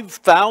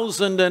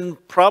 5,000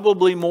 and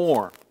probably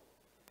more.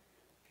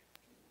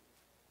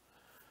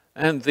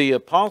 And the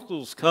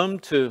apostles come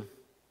to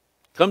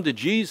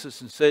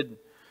Jesus and said,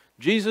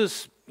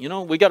 Jesus, you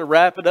know, we got to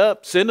wrap it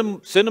up. Send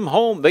them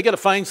home. They got to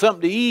find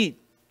something to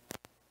eat.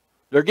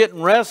 They're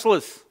getting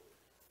restless.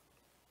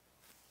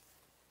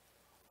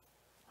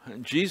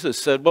 And Jesus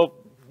said, well,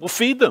 we'll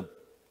feed them.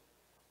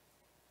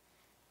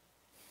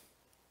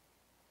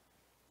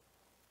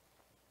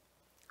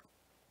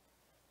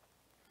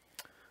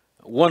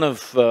 One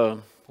of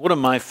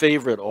my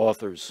favorite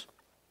authors,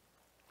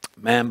 a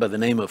man by the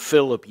name of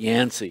Philip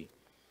Yancey,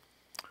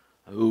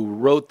 who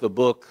wrote the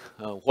book,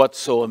 What's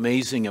So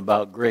Amazing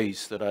About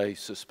Grace, that I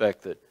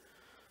suspect that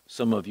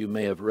some of you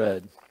may have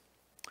read,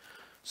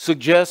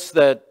 suggests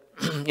that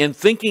in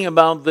thinking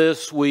about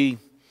this, we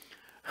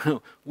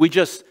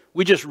just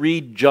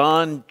read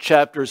John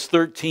chapters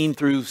 13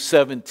 through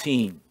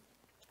 17.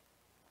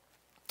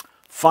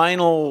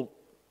 Final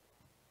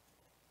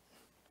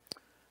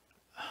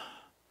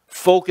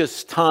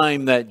focused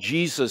time that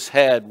Jesus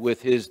had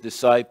with his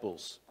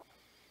disciples.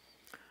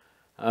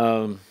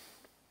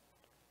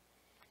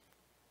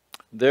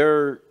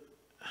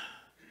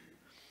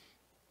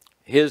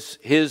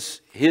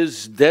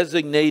 His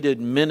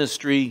designated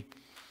ministry,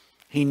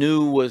 he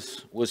knew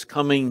was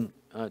coming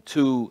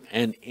to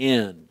an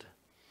end.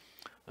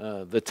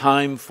 The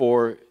time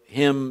for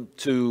him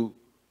to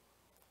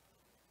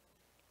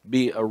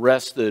be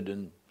arrested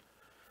and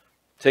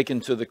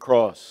taken to the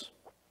cross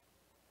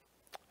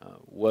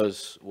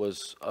was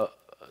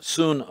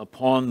soon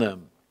upon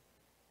them.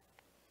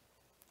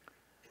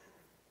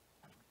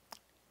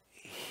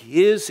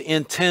 His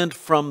intent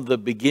from the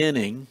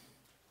beginning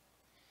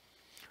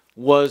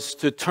was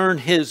to turn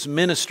his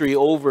ministry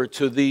over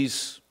to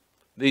these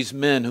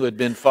men who had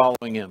been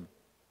following him,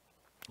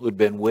 who had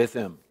been with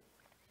him.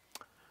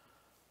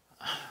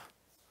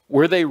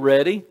 Were they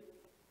ready?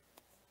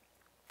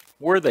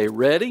 Were they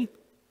ready?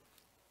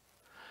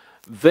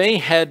 They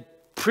had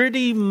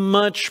pretty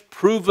much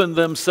proven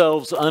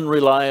themselves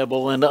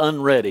unreliable and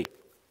unready.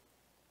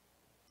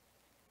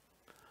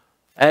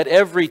 At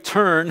every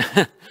turn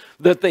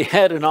that they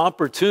had an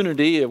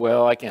opportunity,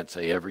 well, I can't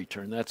say every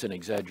turn, that's an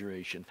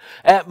exaggeration.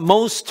 At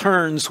most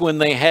turns when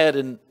they had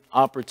an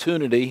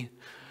opportunity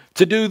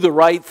to do the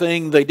right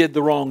thing, they did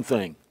the wrong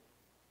thing.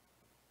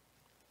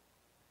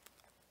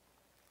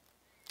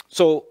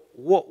 So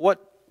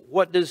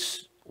what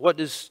does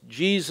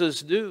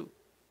Jesus do?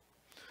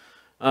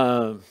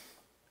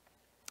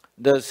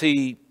 Does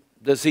he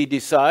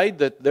decide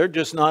that they're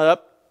just not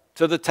up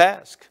to the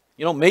task?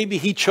 You know, maybe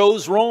he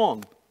chose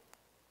wrong.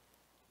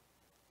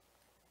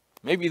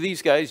 Maybe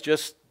these guys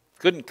just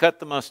couldn't cut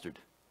the mustard.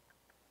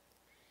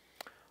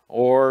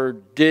 Or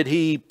did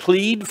he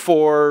plead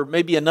for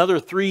maybe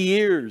another 3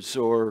 years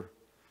or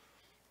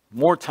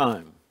more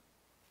time?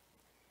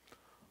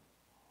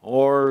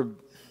 Or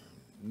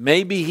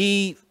maybe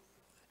he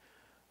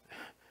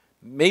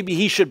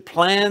should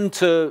plan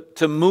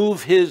to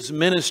move his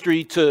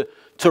ministry to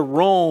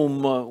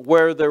Rome,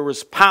 where there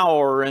was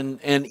power and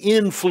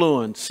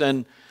influence,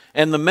 and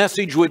the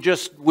message would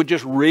just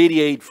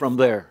radiate from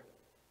there.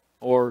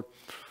 Or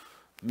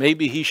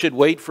maybe he should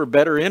wait for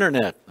better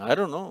internet. I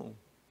don't know.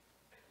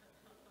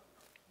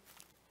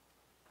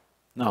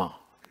 No.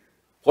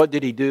 What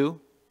did he do?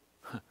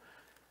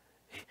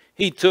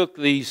 He took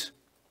these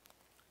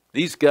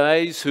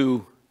guys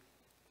who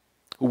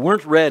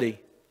weren't ready,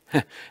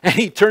 and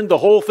he turned the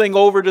whole thing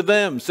over to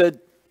them, said,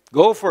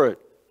 go for it.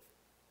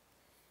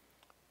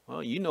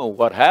 Well, you know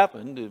what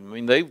happened. I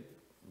mean,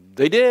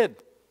 they did.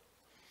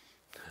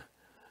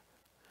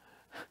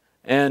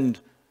 And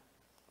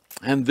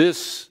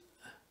this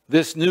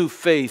new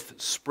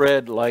faith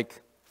spread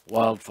like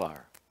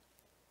wildfire.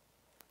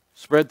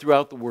 Spread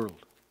throughout the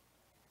world.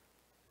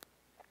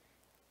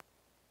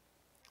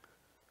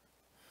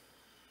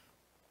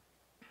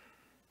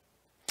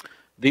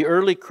 the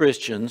early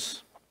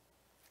Christians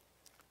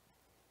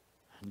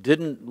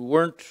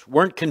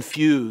weren't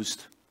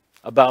confused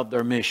about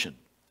their mission.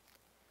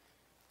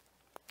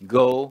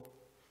 Go,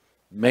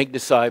 make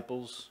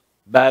disciples,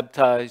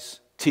 baptize,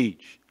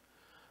 teach.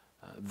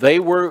 They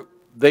were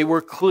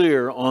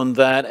clear on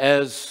that,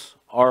 as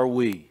are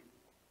we.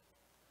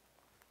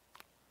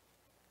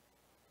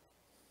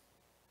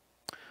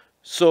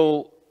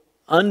 So,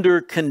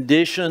 under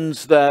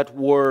conditions that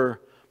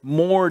were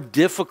more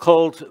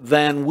difficult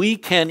than we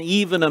can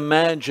even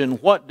imagine,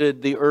 what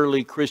did the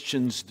early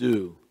Christians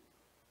do?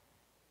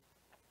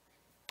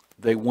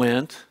 They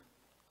went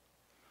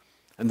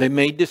and they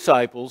made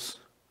disciples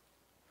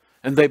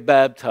and they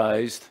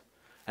baptized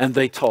and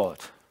they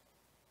taught.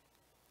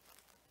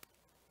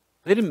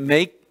 They didn't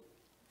make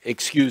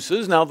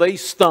excuses. Now, they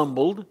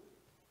stumbled.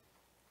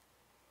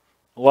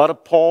 A lot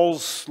of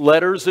Paul's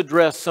letters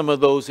address some of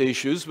those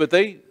issues, but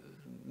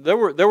there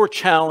were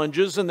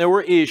challenges and there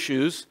were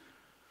issues.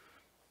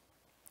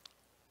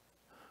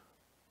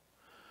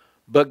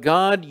 But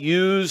God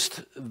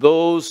used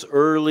those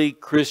early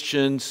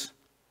Christians,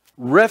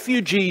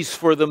 refugees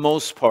for the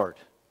most part,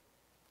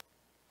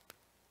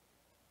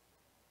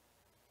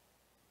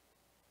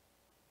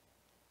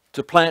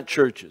 to plant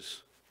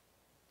churches,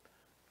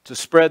 to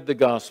spread the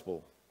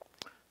gospel,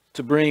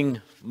 to bring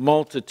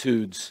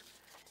multitudes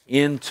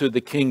into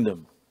the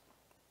kingdom.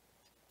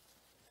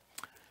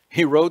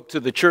 He wrote to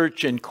the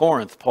church in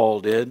Corinth, Paul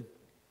did,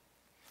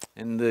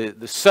 in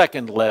the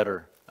second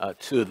letter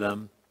to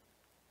them.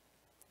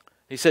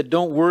 He said,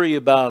 don't worry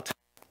about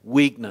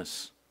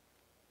weakness.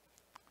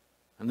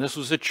 And this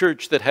was a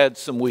church that had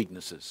some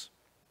weaknesses,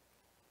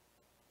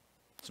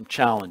 some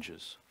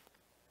challenges.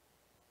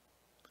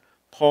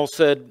 Paul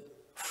said,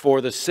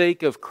 for the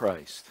sake of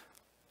Christ,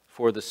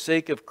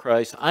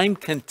 I'm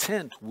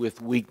content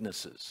with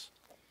weaknesses.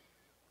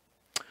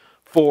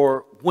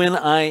 For when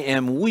I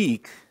am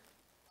weak,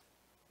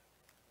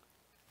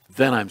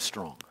 then I'm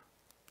strong.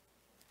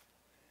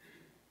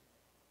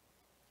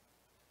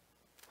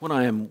 When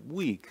I am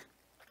weak,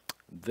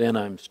 then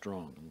I'm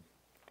strong.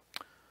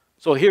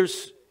 So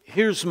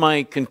here's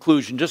my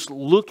conclusion, just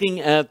looking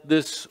at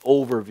this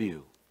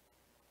overview.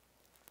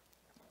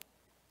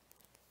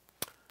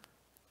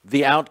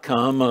 The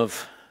outcome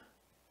of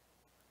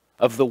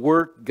the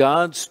work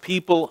God's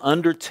people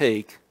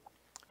undertake,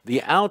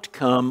 the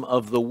outcome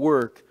of the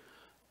work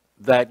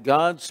that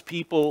God's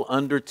people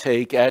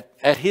undertake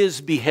at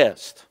His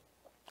behest,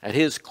 at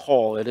His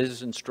call, at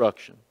His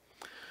instruction.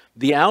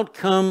 The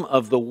outcome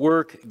of the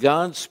work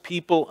God's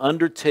people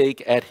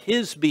undertake at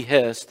His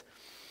behest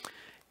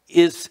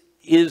is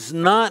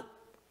not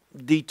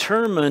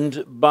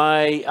determined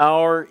by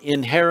our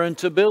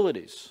inherent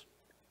abilities.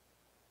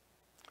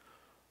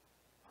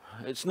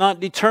 It's not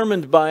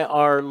determined by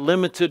our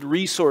limited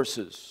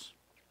resources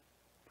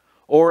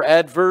or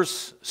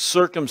adverse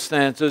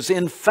circumstances.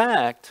 In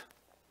fact,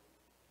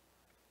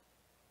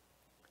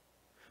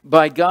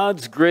 by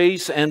God's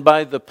grace and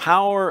by the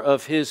power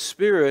of His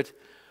Spirit,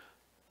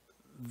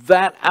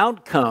 that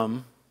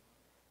outcome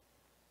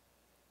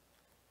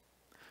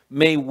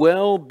may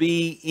well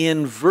be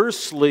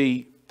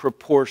inversely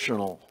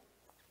proportional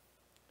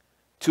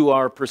to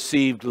our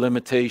perceived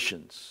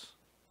limitations.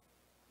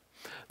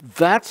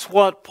 That's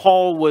what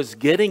Paul was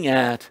getting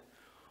at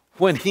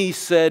when he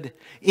said,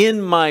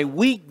 in my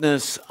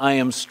weakness I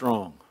am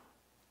strong.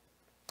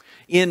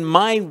 In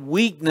my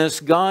weakness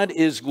God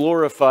is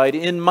glorified.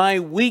 In my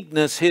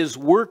weakness His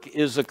work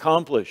is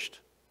accomplished.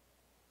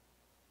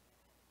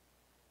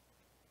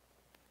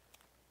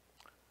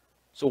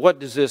 So how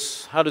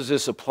does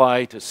this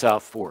apply to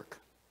South Fork?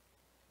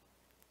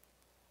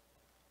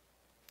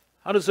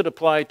 How does it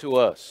apply to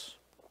us?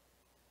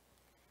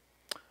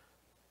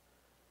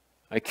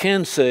 I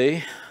can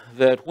say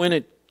that when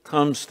it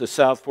comes to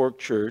South Fork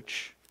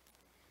Church,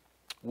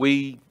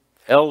 we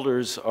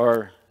elders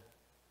are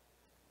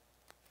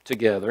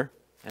together,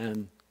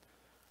 and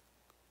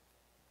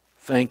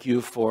thank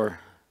you for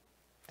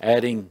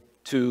adding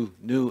 2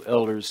 new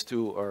elders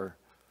to our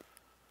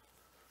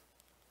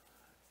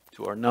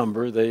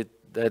number.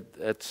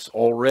 That's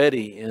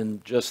already,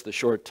 in just a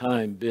short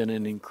time, been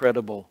an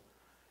incredible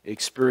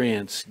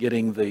experience,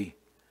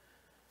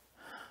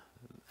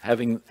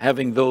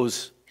 having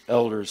those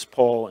elders,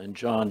 Paul and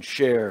John,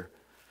 share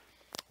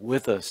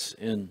with us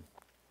in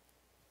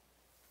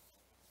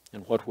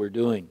what we're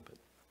doing.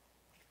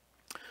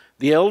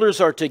 The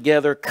elders are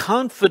together,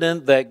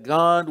 confident that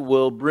God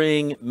will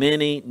bring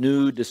many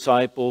new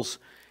disciples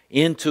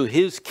into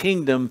His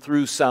kingdom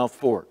through South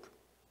Fork.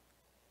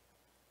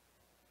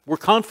 We're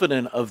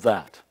confident of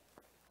that.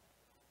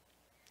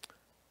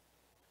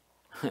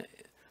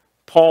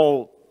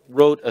 Paul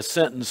wrote a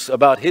sentence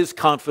about his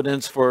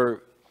confidence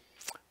for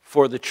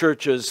the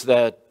churches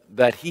that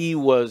he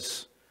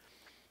was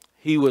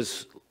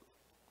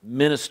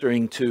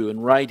ministering to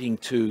and writing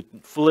to.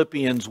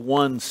 Philippians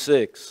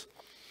 1:6.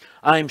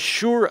 I'm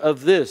sure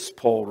of this,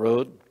 Paul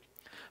wrote,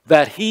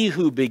 that He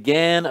who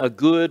began a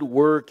good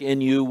work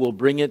in you will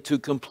bring it to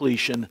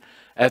completion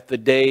at the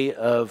day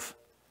of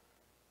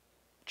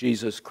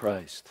Jesus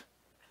Christ.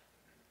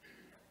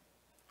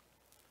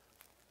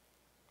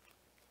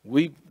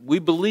 We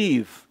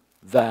believe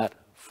that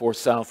for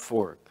South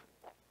Fork.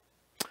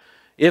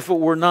 If it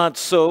were not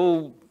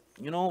so,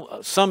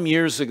 some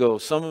years ago,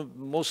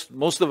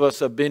 most of us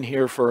have been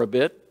here for a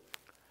bit.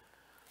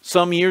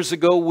 Some years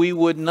ago, we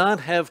would not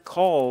have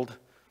called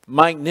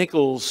Mike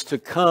Nichols to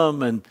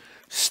come and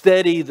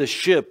steady the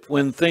ship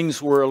when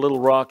things were a little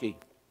rocky.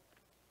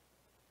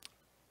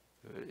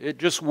 It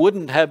just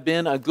wouldn't have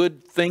been a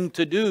good thing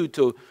to do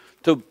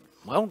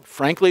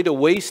frankly, to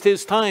waste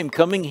his time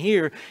coming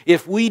here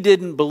if we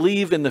didn't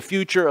believe in the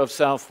future of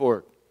South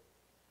Fork.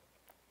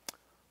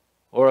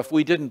 Or if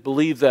we didn't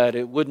believe that,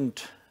 it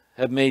wouldn't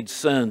have made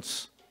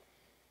sense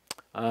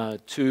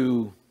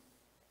to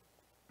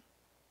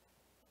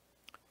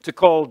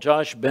call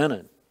Josh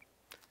Bennett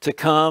to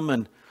come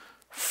and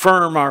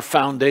firm our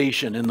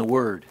foundation in the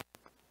Word.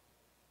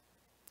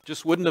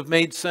 Just wouldn't have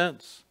made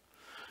sense.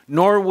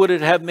 Nor would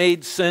it have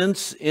made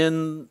sense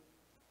in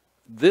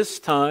this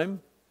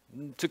time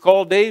to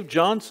call Dave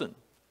Johnson.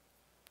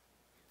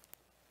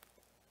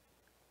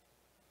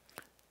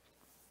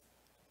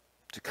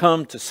 To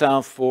come to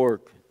South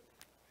Fork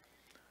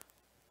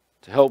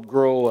to help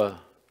grow a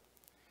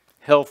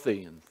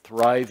healthy and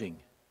thriving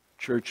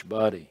church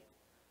body.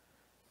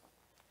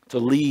 To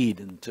lead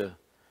and to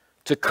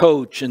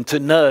coach and to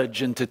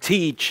nudge and to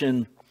teach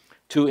and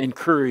to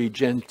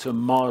encourage and to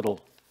model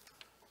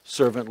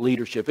servant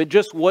leadership. It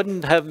just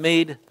wouldn't have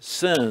made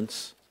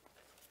sense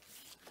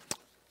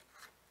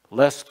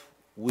lest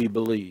we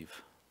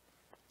believe.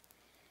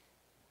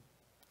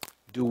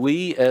 Do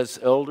we as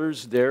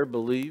elders dare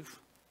believe?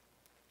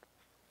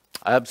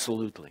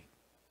 Absolutely.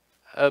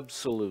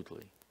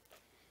 Absolutely.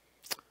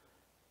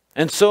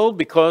 And so,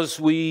 because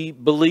we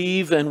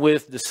believe and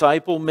with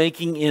disciple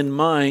making in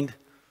mind,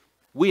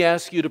 we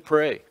ask you to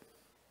pray.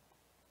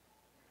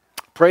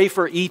 Pray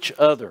for each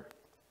other.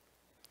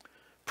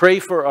 Pray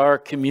for our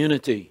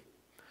community.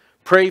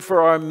 Pray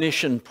for our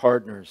mission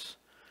partners.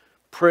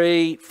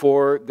 Pray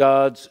for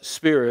God's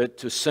Spirit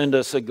to send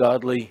us a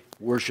godly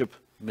worship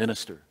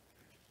minister.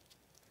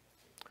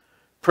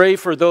 Pray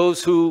for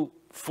those who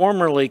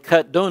formerly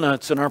cut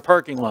donuts in our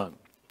parking lot.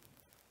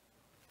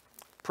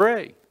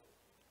 Pray.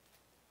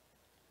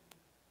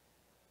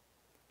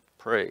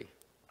 Pray.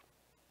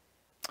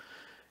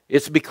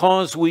 It's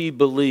because we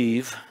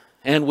believe,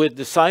 and with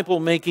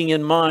disciple making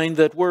in mind,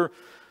 that we're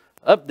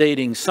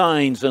updating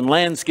signs and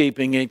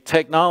landscaping and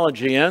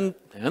technology and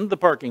the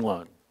parking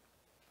lot.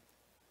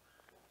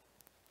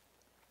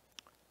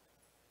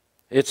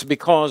 It's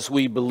because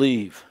we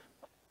believe,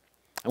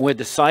 and with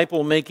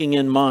disciple making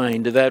in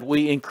mind, that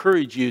we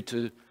encourage you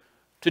to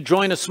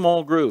join a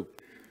small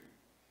group.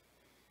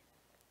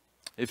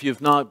 If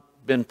you've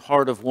not been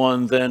part of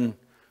one, then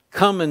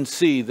come and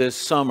see this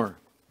summer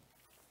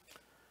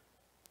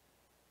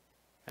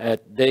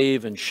at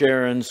Dave and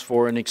Sharon's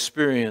for an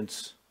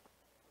experience,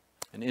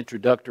 an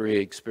introductory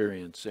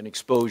experience, an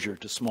exposure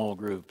to small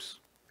groups.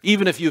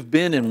 Even if you've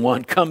been in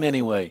one, come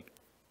anyway.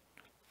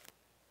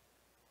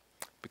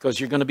 Because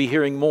you're going to be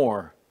hearing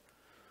more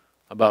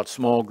about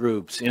small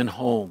groups in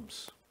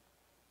homes.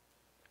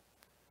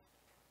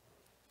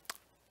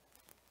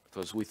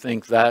 Because we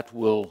think that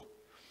will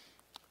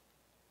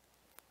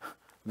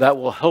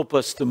help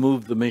us to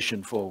move the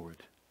mission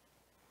forward,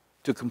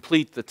 to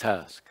complete the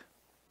task.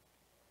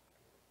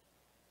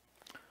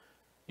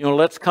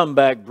 Let's come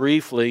back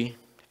briefly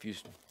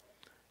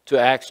to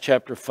Acts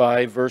chapter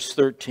 5, verse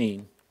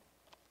 13.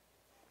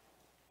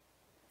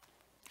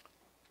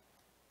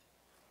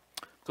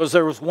 Because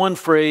there was one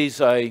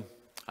phrase I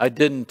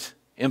didn't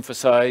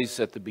emphasize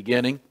at the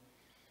beginning,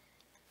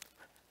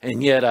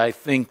 and yet I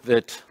think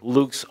that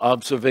Luke's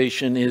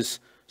observation is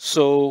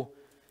so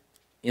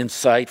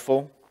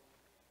insightful.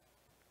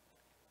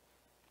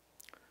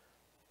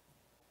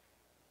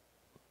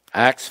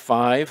 Acts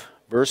 5,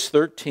 verse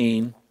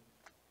 13.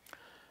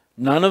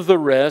 None of the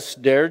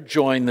rest dared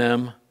join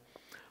them,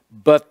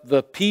 but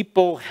the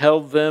people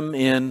held them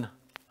in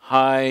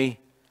high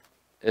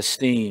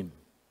esteem.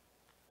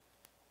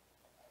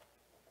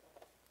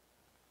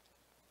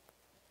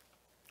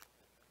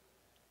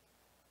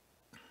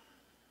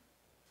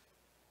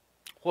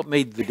 What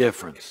made the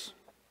difference?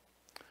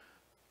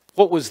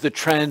 What was the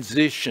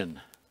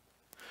transition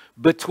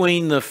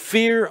between the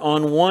fear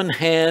on one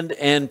hand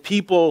and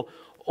people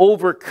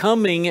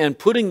overcoming and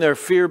putting their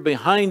fear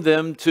behind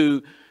them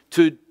to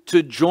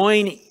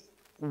join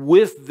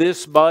with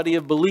this body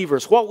of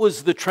believers? What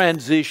was the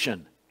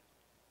transition?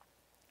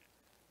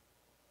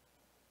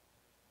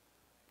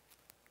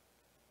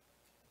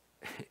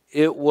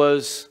 It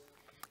was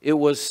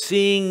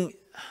seeing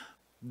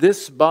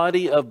this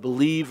body of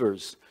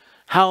believers,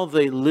 how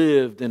they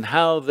lived and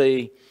how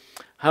they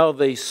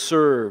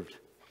served.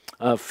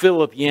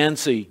 Philip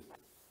Yancey,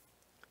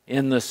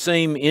 in the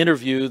same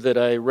interview that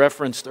I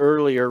referenced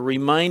earlier,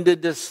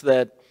 reminded us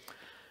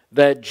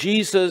that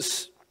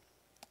Jesus,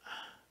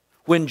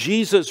 when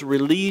Jesus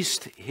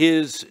released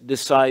his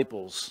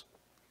disciples,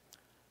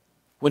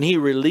 when he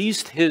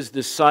released his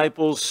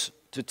disciples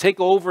to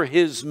take over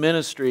his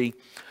ministry,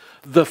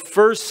 the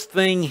first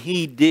thing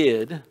he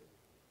did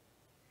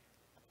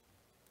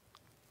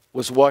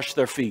was wash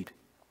their feet.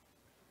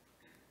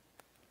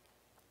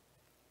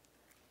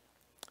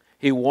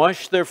 He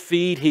washed their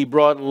feet. He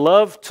brought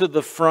love to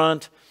the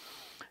front.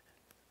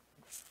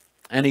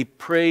 And he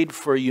prayed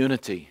for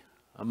unity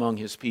among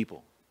his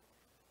people.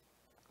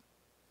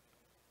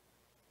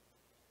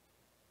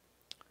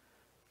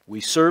 We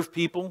serve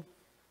people.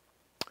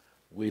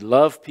 We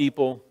love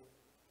people.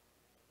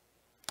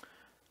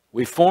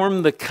 We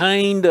form the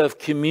kind of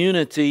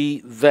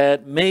community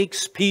that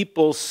makes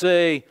people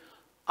say,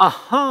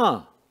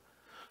 aha,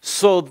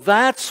 so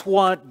that's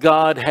what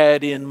God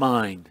had in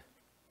mind.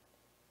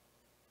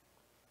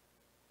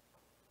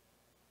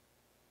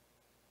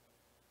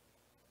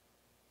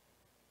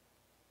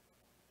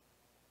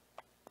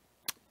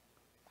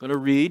 I'm going to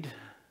read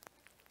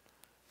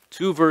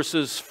 2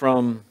 verses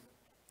from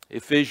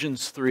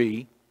Ephesians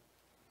 3,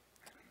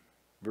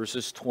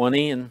 verses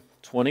 20 and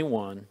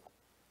 21.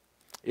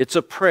 It's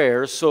a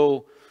prayer,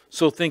 so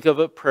think of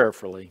it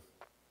prayerfully.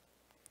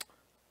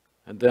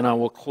 And then I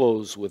will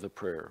close with a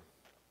prayer.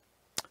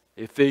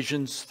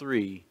 Ephesians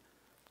 3,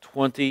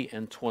 20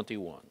 and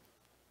 21.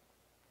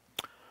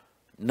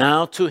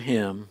 Now to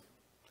him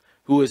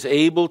who is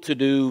able to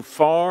do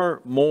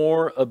far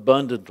more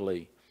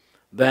abundantly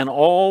than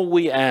all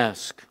we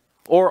ask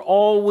or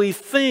all we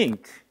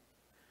think,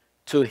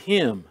 to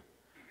him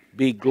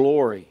be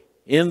glory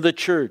in the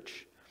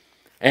church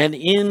and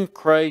in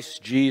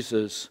Christ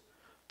Jesus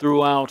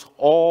throughout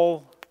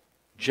all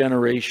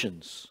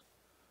generations,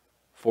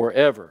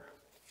 forever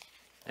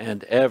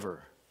and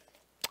ever.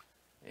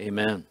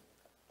 Amen.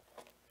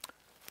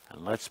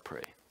 And let's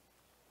pray.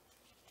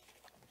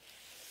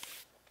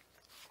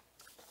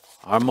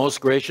 Our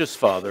most gracious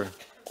Father,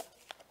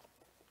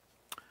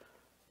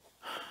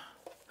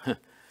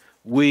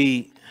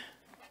 we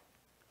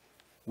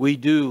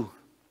do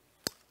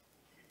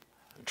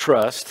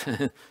trust.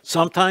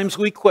 Sometimes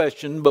we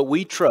question, but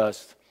we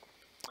trust.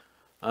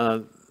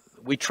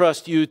 We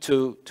trust you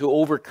to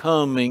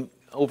overcome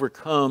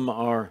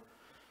our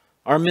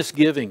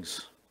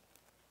misgivings,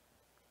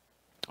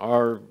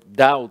 our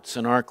doubts,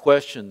 and our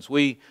questions.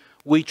 We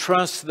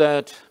trust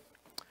that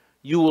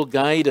you will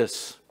guide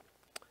us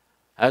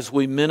as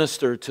we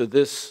minister to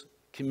this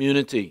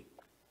community,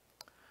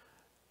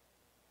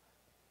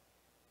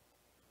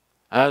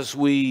 as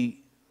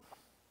we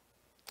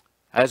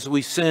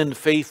send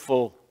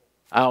faithful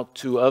out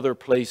to other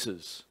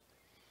places,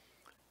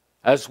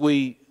 as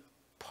we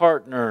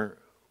partner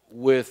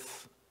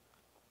with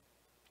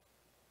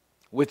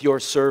your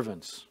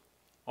servants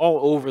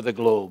all over the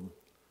globe.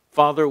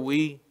 Father,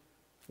 we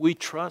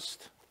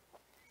trust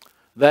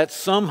that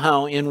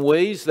somehow in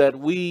ways that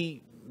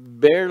we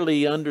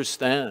barely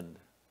understand,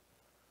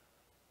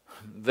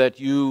 that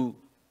you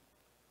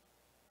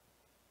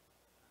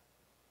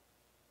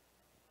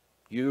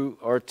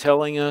are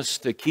telling us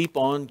to keep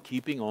on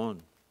keeping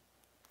on.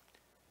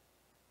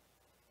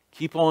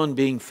 Keep on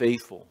being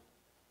faithful.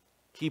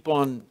 Keep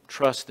on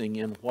trusting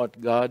in what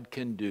God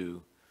can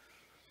do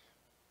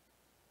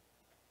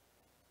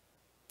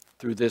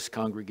through this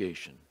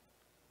congregation.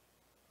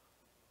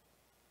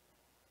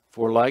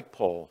 For like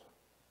Paul,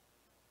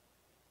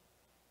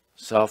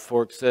 South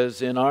Fork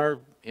says, in our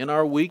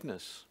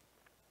weakness,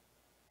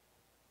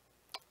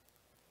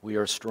 we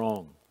are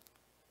strong.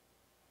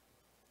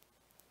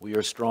 We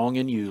are strong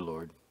in you,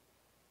 Lord.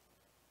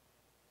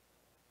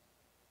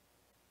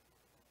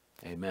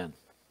 Amen.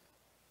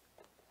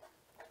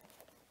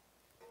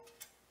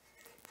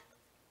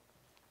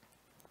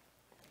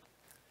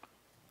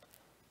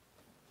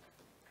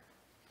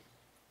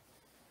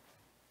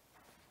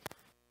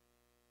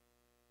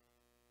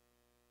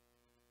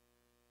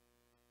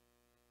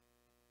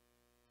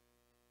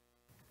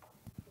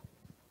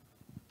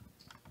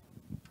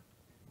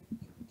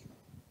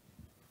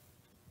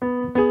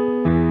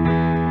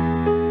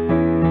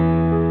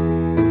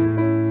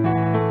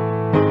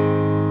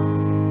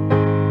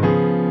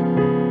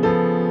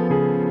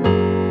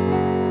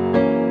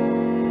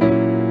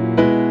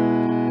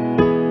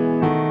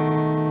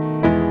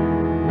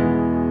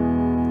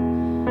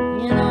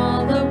 In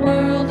all the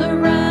world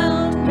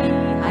around me,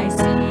 I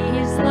see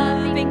his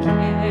loving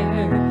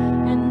care.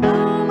 And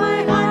though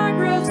my heart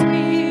grows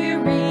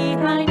weary,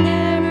 I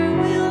never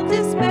will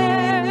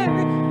despair.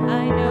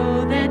 I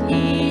know that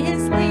he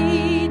is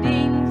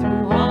leading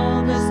through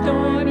all the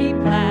stormy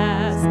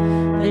blasts.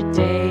 The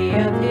day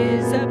of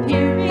his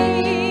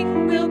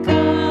appearing will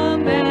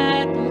come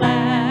at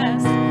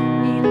last.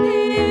 He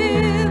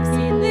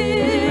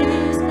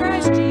lives,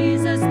 Christ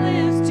Jesus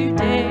lives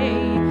today.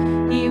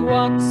 He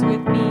walks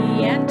with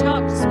me and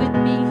talks with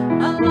me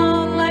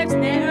along life's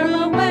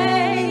narrow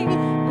way.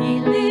 He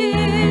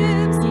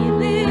lives,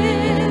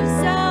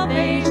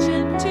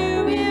 salvation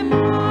to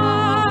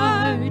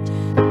impart.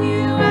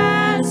 You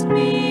ask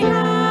me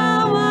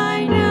how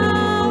I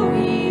know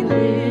he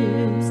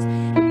lives.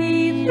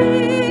 He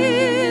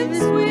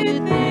lives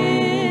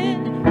within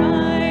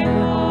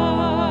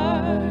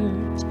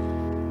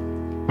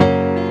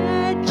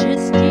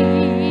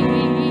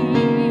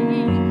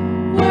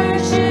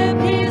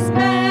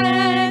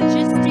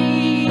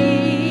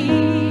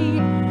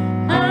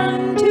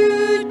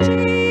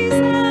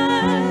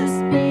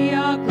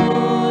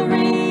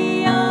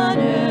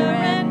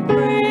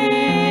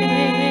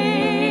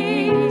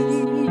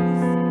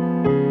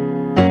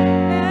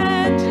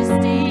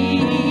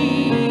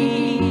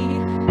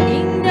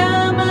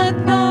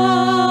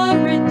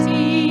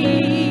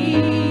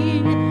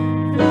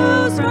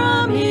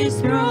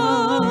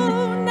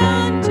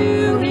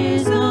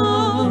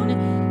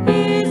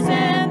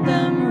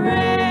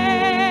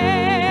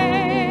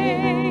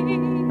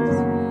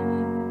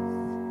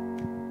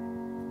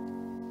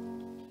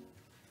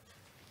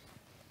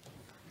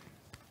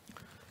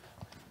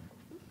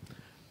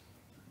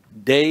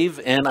Dave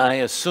and I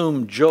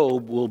assume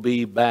Job will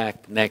be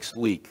back next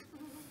week.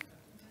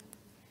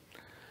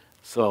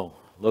 So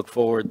look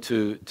forward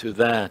to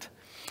that.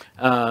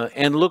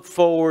 And look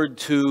forward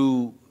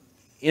to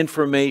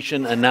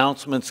information,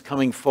 announcements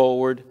coming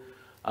forward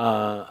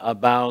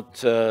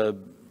about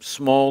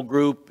small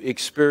group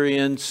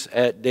experience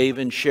at Dave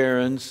and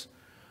Sharon's.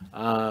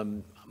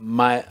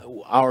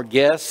 Our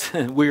guests,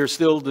 we are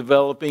still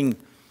developing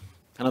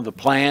kind of the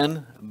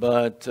plan,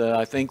 but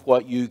I think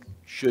what you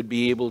should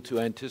be able to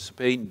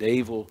anticipate, and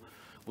Dave will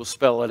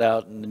spell it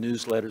out in the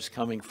newsletters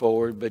coming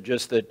forward, but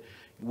just that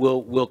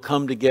we'll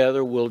come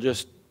together, we'll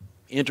just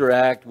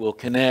interact, we'll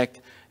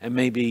connect, and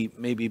maybe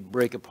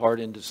break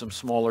apart into some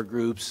smaller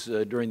groups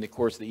during the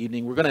course of the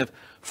evening. We're going to have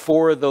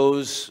 4 of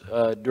those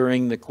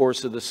during the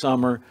course of the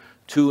summer,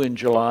 2 in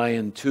July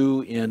and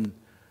 2 in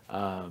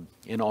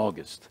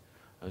August.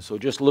 So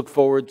just look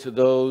forward to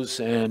those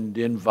and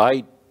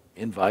invite.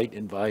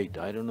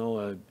 I don't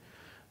know,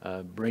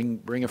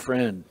 bring a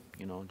friend.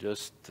 You know,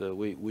 just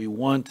we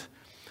want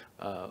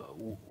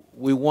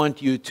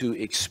you to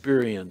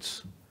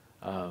experience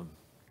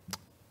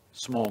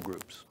small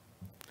groups.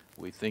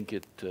 We think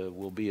it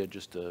will be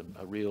just a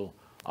real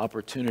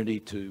opportunity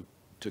to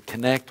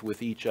connect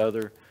with each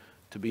other,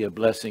 to be a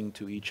blessing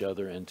to each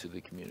other and to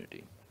the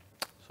community.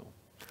 So,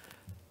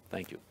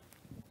 thank you.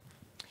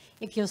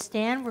 If you'll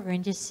stand, we're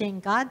going to sing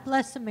God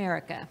Bless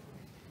America.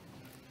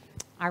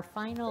 Our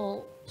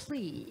final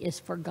plea is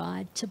for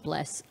God to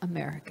bless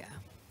America.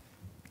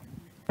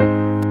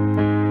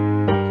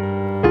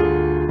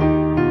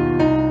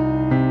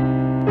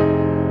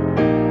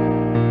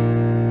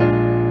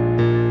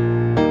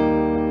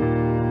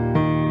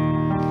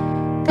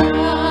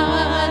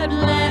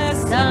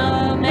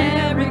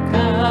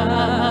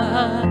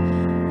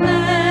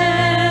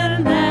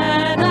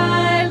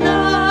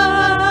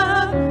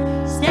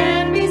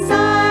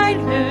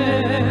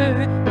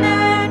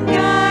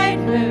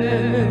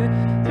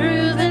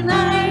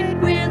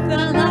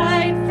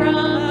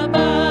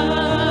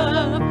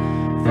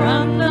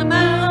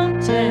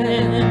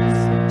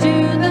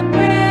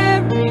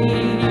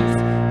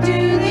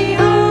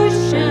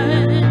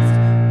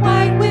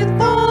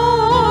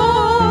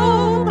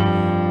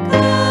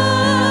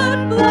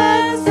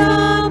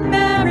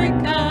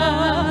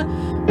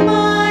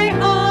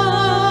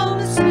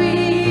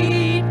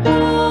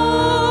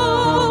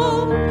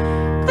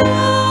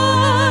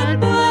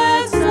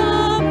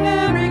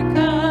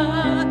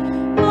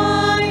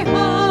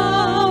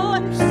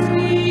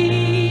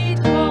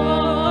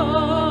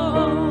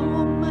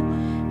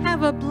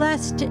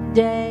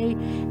 Day,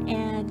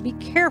 and be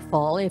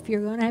careful if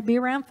you're going to be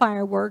around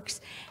fireworks,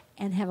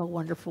 and have a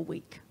wonderful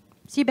week.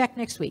 See you back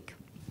next week.